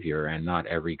behavior, and not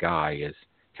every guy is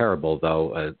terrible,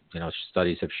 though.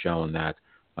 Studies have shown that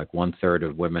like 1/3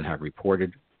 of women have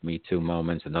reported Me Too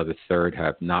moments, another third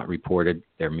have not reported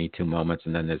their Me Too moments,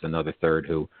 and then there's another third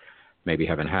who maybe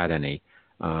haven't had any.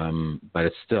 But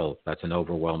it's still, that's an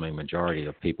overwhelming majority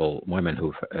of people, women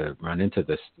who've run into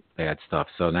this bad stuff.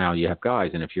 So now you have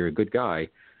guys, and if you're a good guy,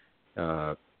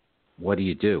 what do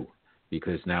you do?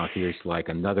 Because now here's like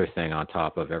another thing on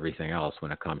top of everything else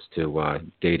when it comes to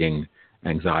dating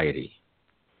anxiety.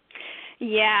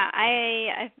 Yeah,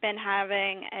 I've been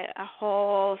having a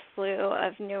whole slew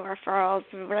of new referrals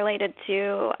related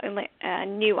to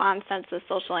new onsets of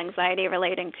social anxiety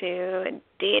relating to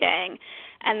dating.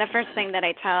 And the first thing that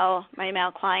I tell my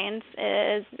male clients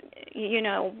is,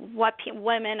 what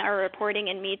women are reporting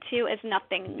in Me Too is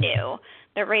nothing new.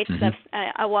 The rates of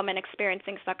a woman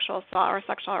experiencing sexual assault or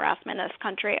sexual harassment in this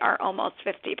country are almost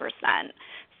 50%.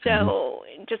 So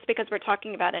just because we're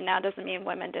talking about it now doesn't mean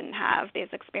women didn't have these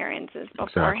experiences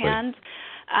beforehand.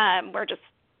 Exactly. We're just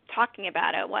talking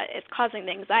about it. What is causing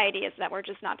the anxiety is that we're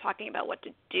just not talking about what to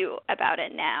do about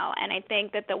it now. And I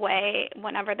think that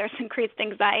whenever there's increased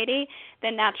anxiety, the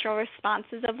natural response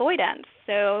is avoidance.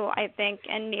 So I think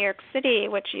in New York City,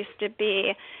 which used to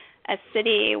be a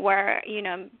city where,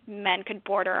 men could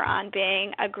border on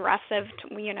being aggressive,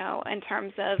 in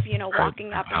terms of,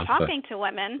 walking up and talking to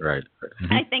women. Right.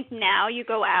 I think now you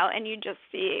go out and you just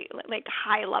see like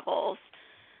high levels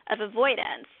of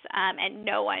avoidance, and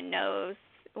no one knows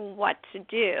what to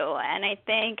do. And I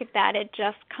think that it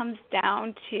just comes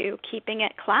down to keeping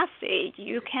it classy.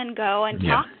 You can go and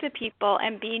talk to people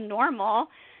and be normal.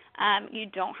 You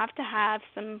don't have to have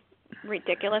some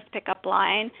ridiculous pickup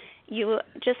line. You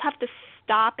just have to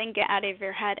stop and get out of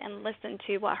your head and listen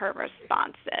to what her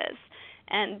response is.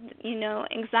 And,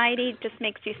 anxiety just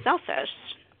makes you selfish.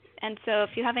 And so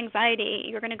if you have anxiety,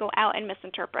 you're going to go out and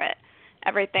misinterpret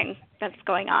everything that's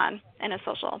going on in a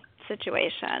social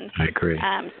situation. I agree.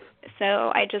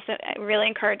 So I really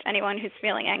encourage anyone who's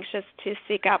feeling anxious to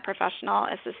seek out professional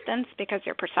assistance, because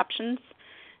your perceptions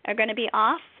are going to be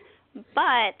off.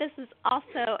 But this is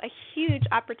also a huge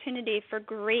opportunity for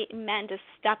great men to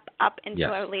step up into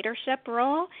a leadership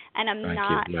role, and I'm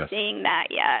not seeing that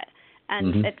yet.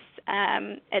 And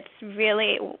it's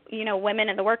really, women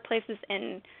in the workplaces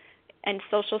and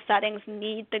social settings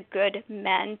need the good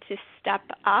men to step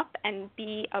up and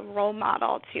be a role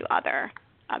model to other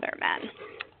men.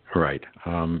 Right.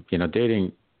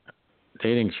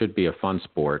 Dating should be a fun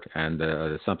sport, and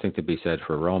there's something to be said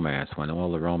for romance when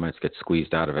all the romance gets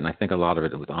squeezed out of it. And I think a lot of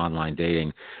it with online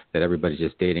dating, that everybody's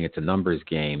just dating. It's a numbers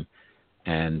game,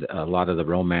 and a lot of the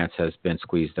romance has been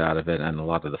squeezed out of it, and a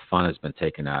lot of the fun has been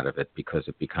taken out of it, because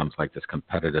it becomes like this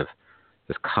competitive,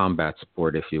 this combat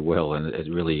sport, if you will. And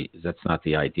that's not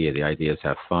the idea. The idea is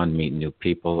have fun, meet new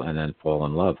people, and then fall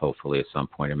in love, hopefully, at some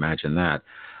point. Imagine that.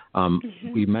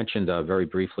 We mentioned very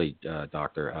briefly,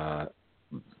 Doctor,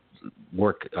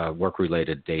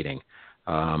 work-related dating.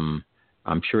 I'm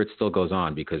sure it still goes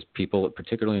on, because people,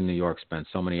 particularly in New York, spend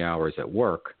so many hours at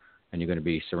work, and you're going to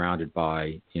be surrounded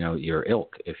by, your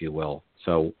ilk, if you will.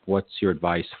 So what's your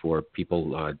advice for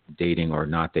people dating or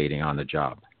not dating on the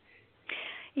job?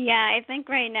 Yeah, I think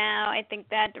right now,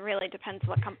 that really depends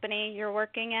what company you're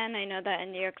working in. I know that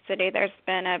in New York City, there's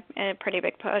been a pretty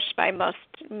big push by most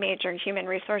major human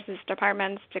resources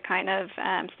departments to kind of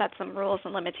set some rules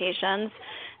and limitations.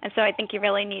 And so I think you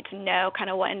really need to know kind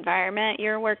of what environment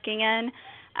you're working in.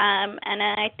 And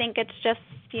I think it's just,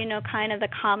 kind of the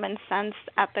common sense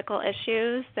ethical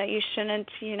issues that you shouldn't,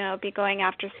 be going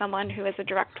after someone who is a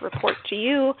direct report to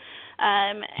you,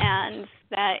 and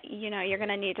that, you're going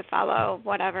to need to follow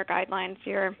whatever guidelines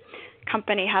your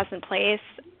company has in place.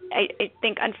 I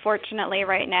think, unfortunately,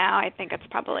 right now, I think it's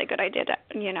probably a good idea to,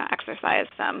 exercise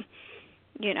some,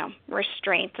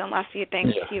 restraint, unless you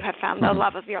think you have found the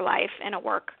love of your life in a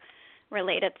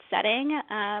work-related setting.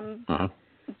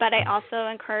 But I also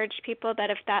encourage people that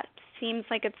if that seems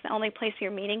like it's the only place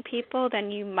you're meeting people,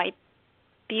 then you might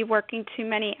be working too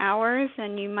many hours,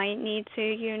 and you might need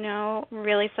to,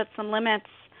 really set some limits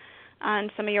on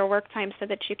some of your work time so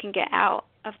that you can get out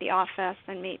of the office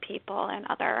and meet people in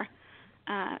other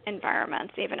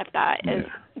environments, even if that is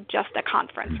just a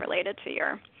conference related to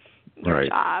your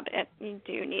job. You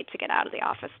do need to get out of the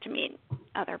office to meet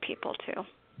other people too.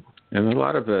 And in a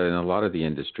lot of the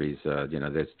industries,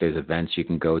 there's events you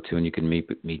can go to, and you can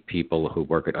meet people who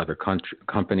work at other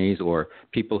companies or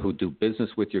people who do business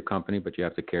with your company. But you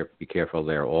have to be careful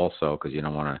there also, because you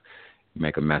don't want to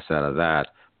make a mess out of that.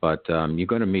 But you're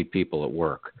going to meet people at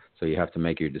work, so you have to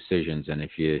make your decisions. And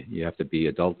if you have to be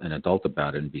an adult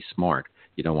about it and be smart.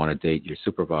 You don't want to date your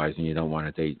supervisor, and you don't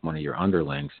want to date one of your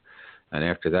underlings. And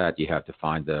after that, you have to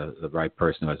find the right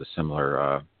person who has a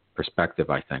similar perspective,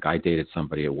 I think. I dated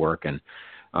somebody at work, and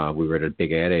we were at a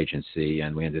big ad agency,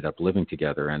 and we ended up living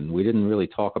together. And we didn't really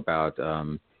talk about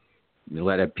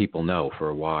let people know for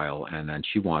a while, and then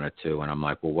she wanted to. And I'm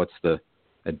like, well, what's the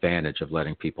advantage of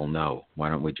letting people know? Why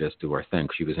don't we just do our thing?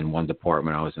 She was in one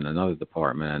department, I was in another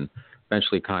department, and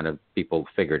eventually kind of people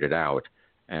figured it out,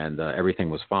 and everything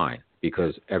was fine,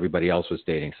 because everybody else was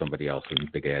dating somebody else in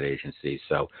big ad agencies.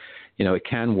 So, it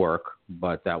can work,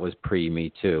 but that was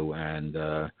pre-Me Too. And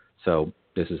so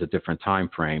this is a different time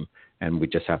frame, and we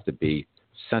just have to be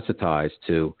sensitized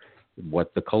to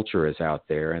what the culture is out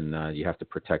there, and you have to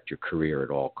protect your career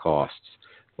at all costs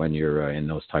when you're in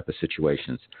those type of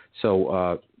situations.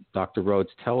 So, Dr. Rhodes,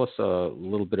 tell us a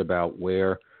little bit about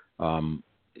where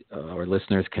our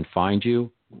listeners can find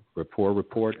you, Rapport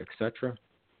Report, etc.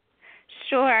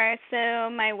 Sure. So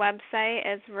my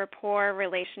website is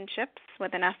rapportrelationships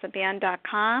with an S at the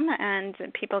end.com, and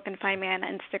people can find me on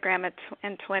Instagram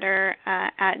and Twitter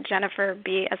at Jennifer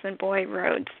B as in boy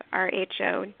Rhodes, Rhodes.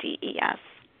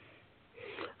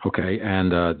 Okay,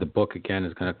 and the book again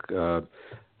is going to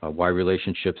Why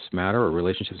Relationships Matter, or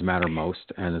Relationships Matter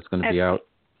Most, and it's going to be out.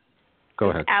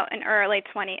 Go ahead. Out in early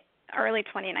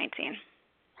 2019.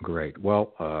 Great.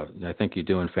 Well, I think you're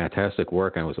doing fantastic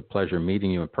work, and it was a pleasure meeting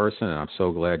you in person, and I'm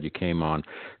so glad you came on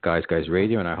Guys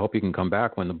Radio, and I hope you can come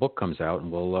back when the book comes out,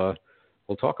 and we'll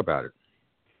talk about it.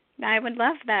 I would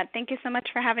love that. Thank you so much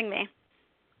for having me.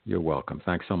 You're welcome.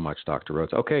 Thanks so much, Dr.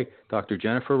 Rhodes. Okay, Dr.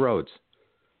 Jennifer Rhodes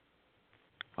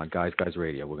on Guys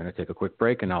Radio. We're going to take a quick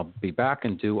break, and I'll be back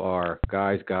and do our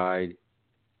Guys Guide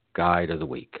of the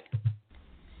Week.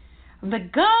 The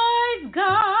Guys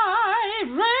Guide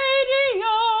Radio.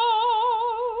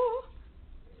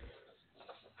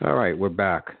 All right, we're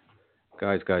back.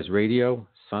 Guys Radio,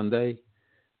 Sunday,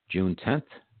 June 10th.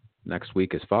 Next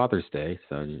week is Father's Day,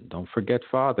 so don't forget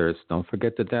fathers. Don't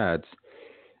forget the dads.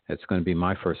 It's going to be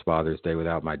my first Father's Day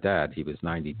without my dad. He was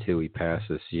 92. He passed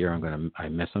this year. I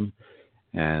miss him,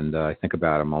 and I think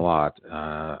about him a lot.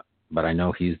 But I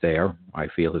know he's there. I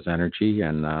feel his energy,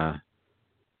 and I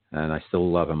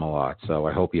still love him a lot. So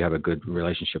I hope you have a good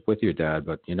relationship with your dad.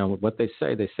 But you know what they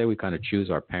say? They say we kind of choose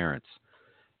our parents.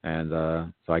 And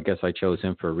so I guess I chose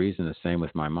him for a reason, the same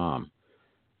with my mom.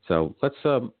 So let's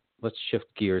shift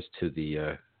gears to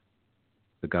the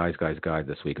Guys Guide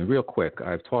this week. And real quick,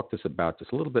 I've talked about this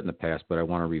a little bit in the past, but I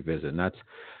want to revisit. And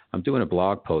I'm doing a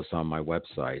blog post on my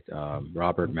website,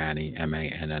 robertmanni,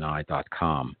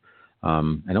 manni.com.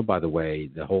 And oh, by the way,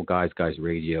 the whole Guys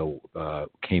Radio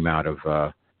came out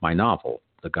of my novel,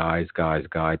 The Guy's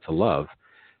Guide to Love,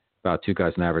 about two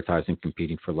guys in advertising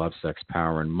competing for love, sex,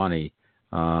 power, and money,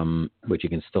 which you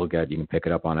can still get. You can pick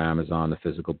it up on Amazon, the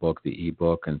physical book, the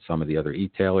ebook, and some of the other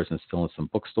e-tailers, and still in some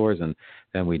bookstores. And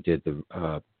then we did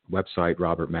the website,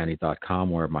 robertmanni.com,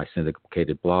 where my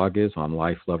syndicated blog is on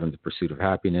life, love, and the pursuit of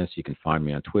happiness. You can find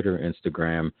me on Twitter,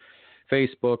 Instagram,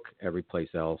 Facebook, every place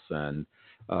else, and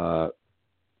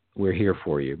we're here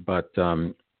for you. But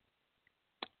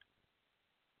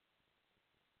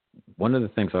one of the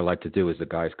things I like to do is the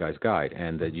Guys Guide,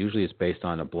 and that usually is based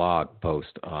on a blog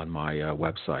post on my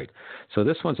website. So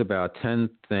this one's about 10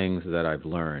 things that I've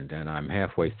learned, and I'm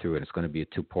halfway through it. It's going to be a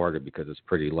two-parter because it's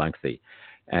pretty lengthy.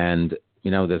 And,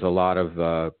 there's a lot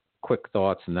of quick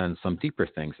thoughts and then some deeper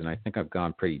things, and I think I've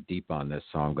gone pretty deep on this,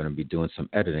 so I'm going to be doing some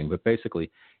editing. But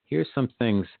basically, here's some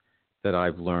things that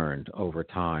I've learned over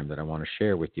time that I want to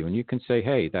share with you. And you can say,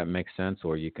 hey, that makes sense,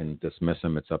 or you can dismiss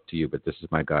them. It's up to you. But this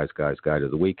is my Guys Guide of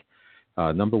the Week.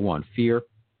 Number one, fear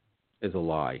is a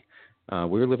lie.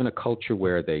 We live in a culture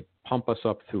where they pump us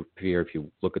up through fear. If you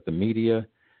look at the media,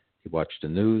 you watch the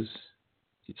news,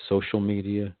 social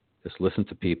media, just listen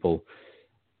to people.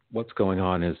 What's going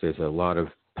on is there's a lot of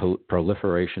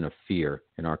proliferation of fear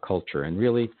in our culture. And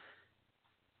really,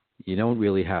 you don't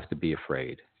really have to be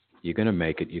afraid. You're going to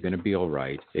make it. You're going to be all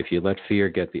right. If you let fear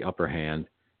get the upper hand,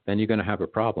 then you're going to have a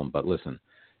problem. But listen,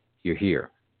 you're here.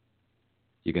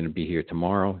 You're going to be here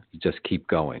tomorrow. You just keep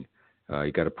going.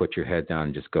 You got to put your head down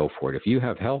and just go for it. If you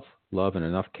have health, love, and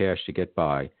enough cash to get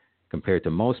by, compared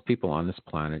to most people on this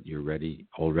planet, you're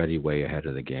already way ahead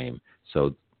of the game.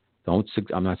 So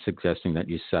I'm not suggesting that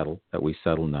you settle, that we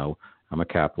settle. No, I'm a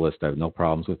capitalist. I have no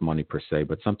problems with money per se,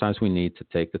 but sometimes we need to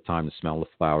take the time to smell the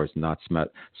flowers and not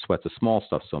sweat the small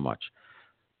stuff so much.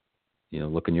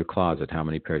 Look in your closet. How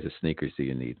many pairs of sneakers do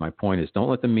you need? My point is, don't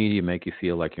let the media make you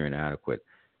feel like you're inadequate.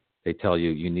 They tell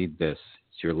you you need this.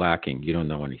 You're lacking. You don't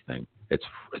know anything. It's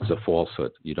a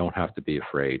falsehood. You don't have to be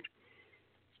afraid.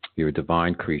 You're a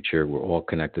divine creature. We're all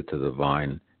connected to the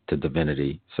divine, to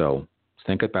divinity. So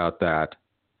think about that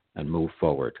and move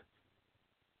forward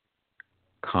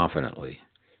confidently.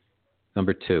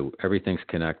 Number 2, everything's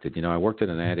connected. I worked at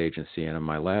an ad agency, and on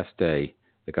my last day,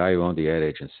 the guy who owned the ad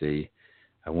agency,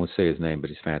 I won't say his name, but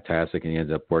he's fantastic, and he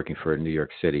ended up working for New York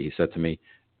City. He said to me,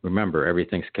 remember,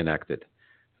 everything's connected.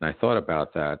 And I thought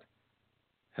about that,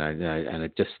 and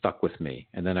it just stuck with me.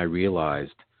 And then I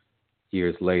realized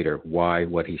years later why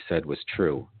what he said was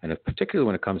true. And particularly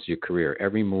when it comes to your career,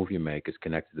 every move you make is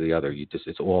connected to the other.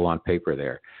 It's all on paper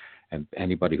there. And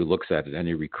anybody who looks at it,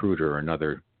 any recruiter or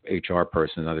another HR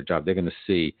person, another job, they're going to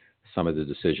see some of the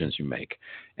decisions you make.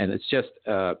 And it's just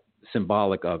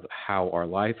symbolic of how our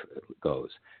life goes.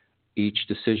 Each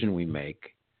decision we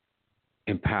make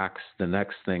impacts the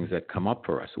next things that come up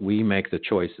for us. We make the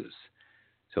choices.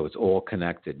 So it's all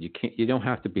connected. You don't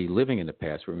have to be living in the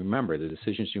past, but remember the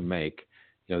decisions you make,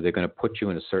 they're going to put you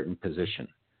in a certain position.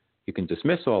 You can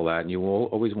dismiss all that, and you will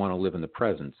always want to live in the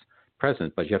present,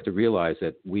 but you have to realize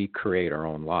that we create our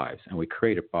own lives, and we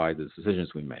create it by the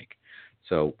decisions we make.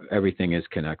 So everything is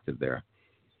connected there.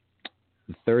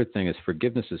 The third thing is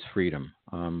forgiveness is freedom.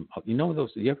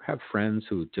 You ever have friends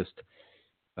who just,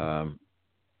 so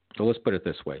let's put it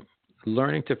this way.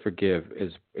 Learning to forgive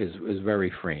is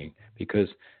very freeing, because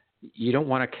you don't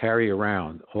want to carry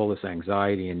around all this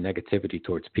anxiety and negativity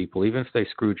towards people, even if they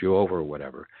screwed you over or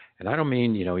whatever. And I don't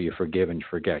mean, you forgive and you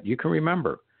forget. You can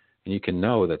remember, and you can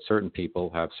know that certain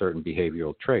people have certain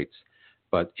behavioral traits.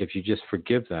 But if you just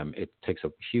forgive them, it takes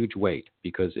a huge weight,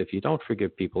 because if you don't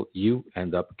forgive people, you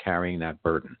end up carrying that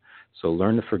burden. So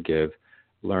learn to forgive,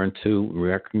 learn to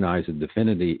recognize the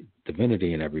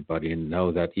divinity in everybody, and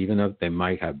know that even though they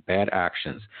might have bad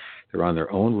actions, they're on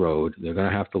their own road. They're going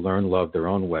to have to learn love their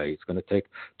own way. It's going to take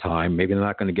time. Maybe they're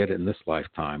not going to get it in this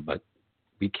lifetime, but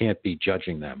we can't be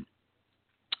judging them.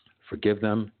 Forgive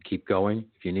them, keep going.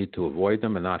 If you need to avoid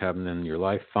them and not have them in your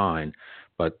life, fine,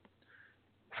 but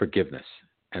forgiveness.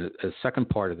 And the second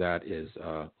part of that is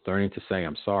learning to say,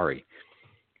 I'm sorry.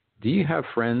 Do you have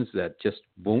friends that just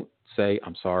won't say,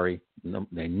 I'm sorry? No,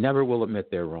 they never will admit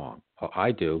they're wrong. Oh,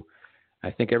 I do.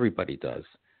 I think everybody does.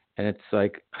 And it's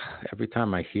like every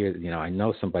time I hear, I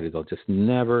know somebody, they'll just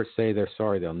never say they're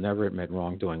sorry. They'll never admit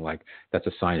wrongdoing. Like that's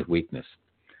a sign of weakness.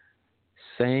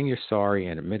 Saying you're sorry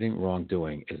and admitting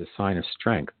wrongdoing is a sign of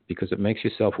strength, because it makes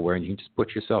you self-aware and you can just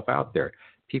put yourself out there.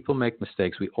 People make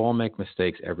mistakes. We all make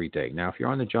mistakes every day. Now, if you're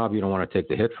on the job, you don't want to take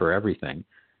the hit for everything.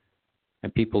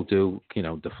 And people do,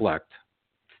 deflect.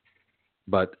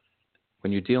 But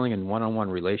when you're dealing in one-on-one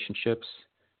relationships,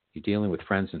 you're dealing with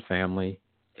friends and family,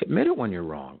 admit it when you're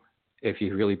wrong. If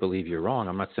you really believe you're wrong,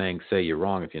 I'm not saying say you're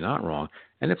wrong if you're not wrong.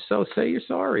 And if so, say you're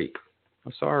sorry.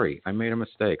 I'm sorry. I made a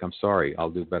mistake. I'm sorry. I'll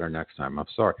do better next time. I'm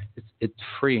sorry. It's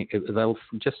freeing. That'll,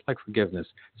 just like forgiveness,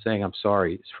 saying I'm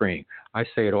sorry is freeing. I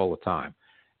say it all the time.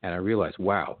 And I realize,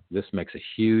 wow, this makes a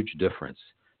huge difference.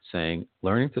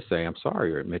 Learning to say I'm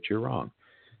sorry or admit you're wrong.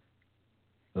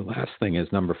 The last thing is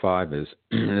number 5 is,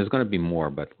 and there's going to be more,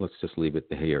 but let's just leave it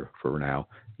here for now.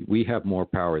 We have more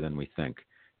power than we think.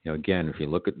 Again, if you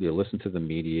listen to the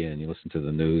media and you listen to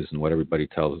the news and what everybody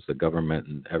tells us, the government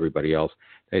and everybody else,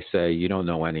 they say you don't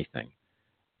know anything.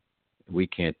 You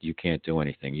can't do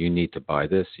anything. You need to buy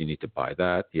this. You need to buy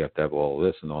that. You have to have all of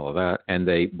this and all of that. And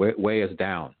they weigh us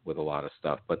down with a lot of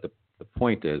stuff. But the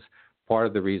point is, part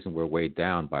of the reason we're weighed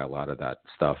down by a lot of that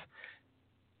stuff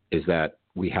is that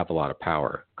we have a lot of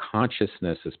power.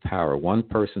 Consciousness is power. One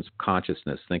person's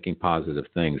consciousness, thinking positive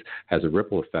things, has a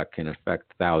ripple effect, can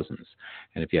affect thousands.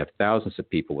 And if you have thousands of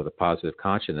people with a positive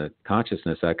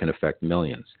consciousness, that can affect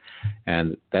millions.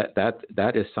 And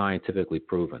that is scientifically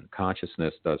proven.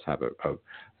 Consciousness does have an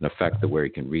effect where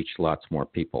you can reach lots more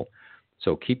people.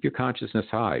 So keep your consciousness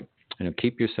high, and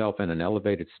keep yourself in an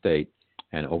elevated state,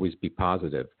 and always be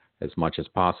positive as much as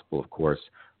possible, of course.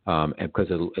 And because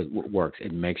it works,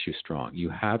 it makes you strong. You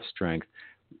have strength.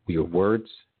 Your words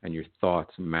and your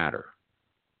thoughts matter.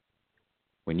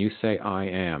 When you say I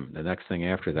am, the next thing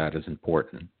after that is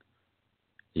important.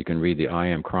 You can read the I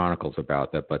Am Chronicles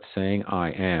about that, but saying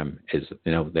I am is,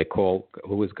 they call,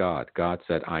 who is God? God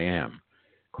said I am.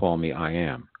 Call me I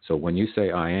am. So when you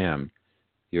say I am,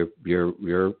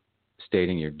 you're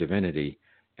stating your divinity,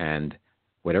 and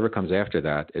whatever comes after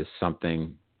that is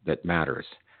something that matters.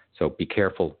 So be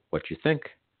careful what you think,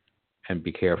 and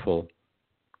be careful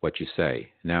what you say.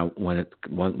 Now,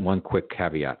 one quick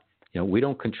caveat. We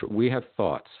don't control. We have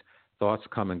thoughts. Thoughts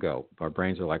come and go. Our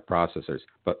brains are like processors,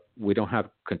 but we don't have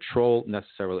control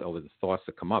necessarily over the thoughts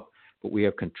that come up, but we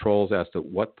have controls as to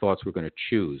what thoughts we're going to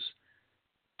choose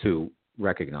to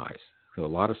recognize. So a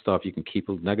lot of stuff, you can keep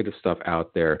negative stuff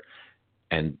out there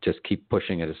and just keep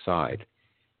pushing it aside.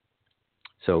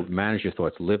 So manage your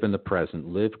thoughts. Live in the present.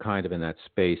 Live kind of in that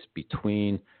space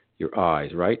between your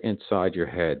eyes, right inside your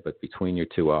head, but between your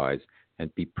two eyes,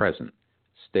 and be present.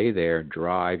 Stay there.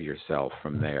 Drive yourself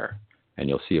from there. And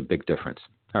you'll see a big difference.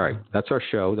 All right, that's our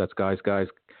show. That's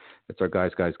That's our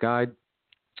Guys Guide.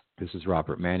 This is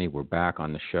Robert Manni. We're back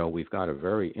on the show. We've got a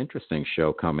very interesting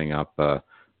show coming up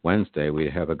Wednesday. We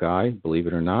have a guy, believe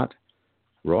it or not,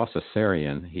 Ross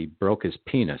Asarian. He broke his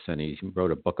penis, and he wrote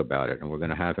a book about it. And we're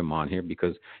going to have him on here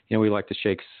because, we like to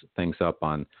shake things up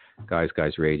on Guys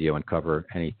Radio and cover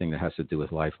anything that has to do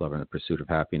with life, love, and the pursuit of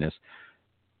happiness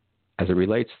as it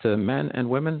relates to men and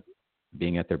women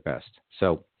being at their best.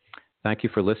 So, thank you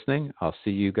for listening. I'll see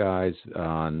you guys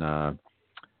on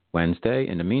Wednesday.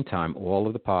 In the meantime, all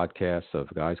of the podcasts of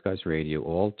Guys Radio,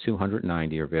 all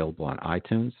 290, are available on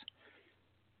iTunes,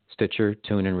 Stitcher,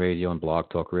 TuneIn Radio, and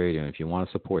Blog Talk Radio. And if you want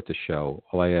to support the show,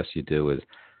 all I ask you to do is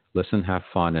listen, have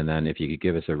fun, and then if you could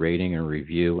give us a rating and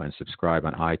review and subscribe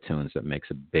on iTunes, that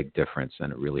makes a big difference,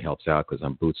 and it really helps out because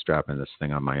I'm bootstrapping this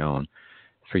thing on my own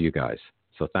for you guys.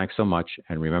 So thanks so much.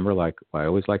 And remember, like I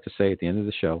always like to say at the end of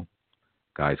the show,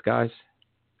 Guys,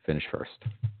 finish first.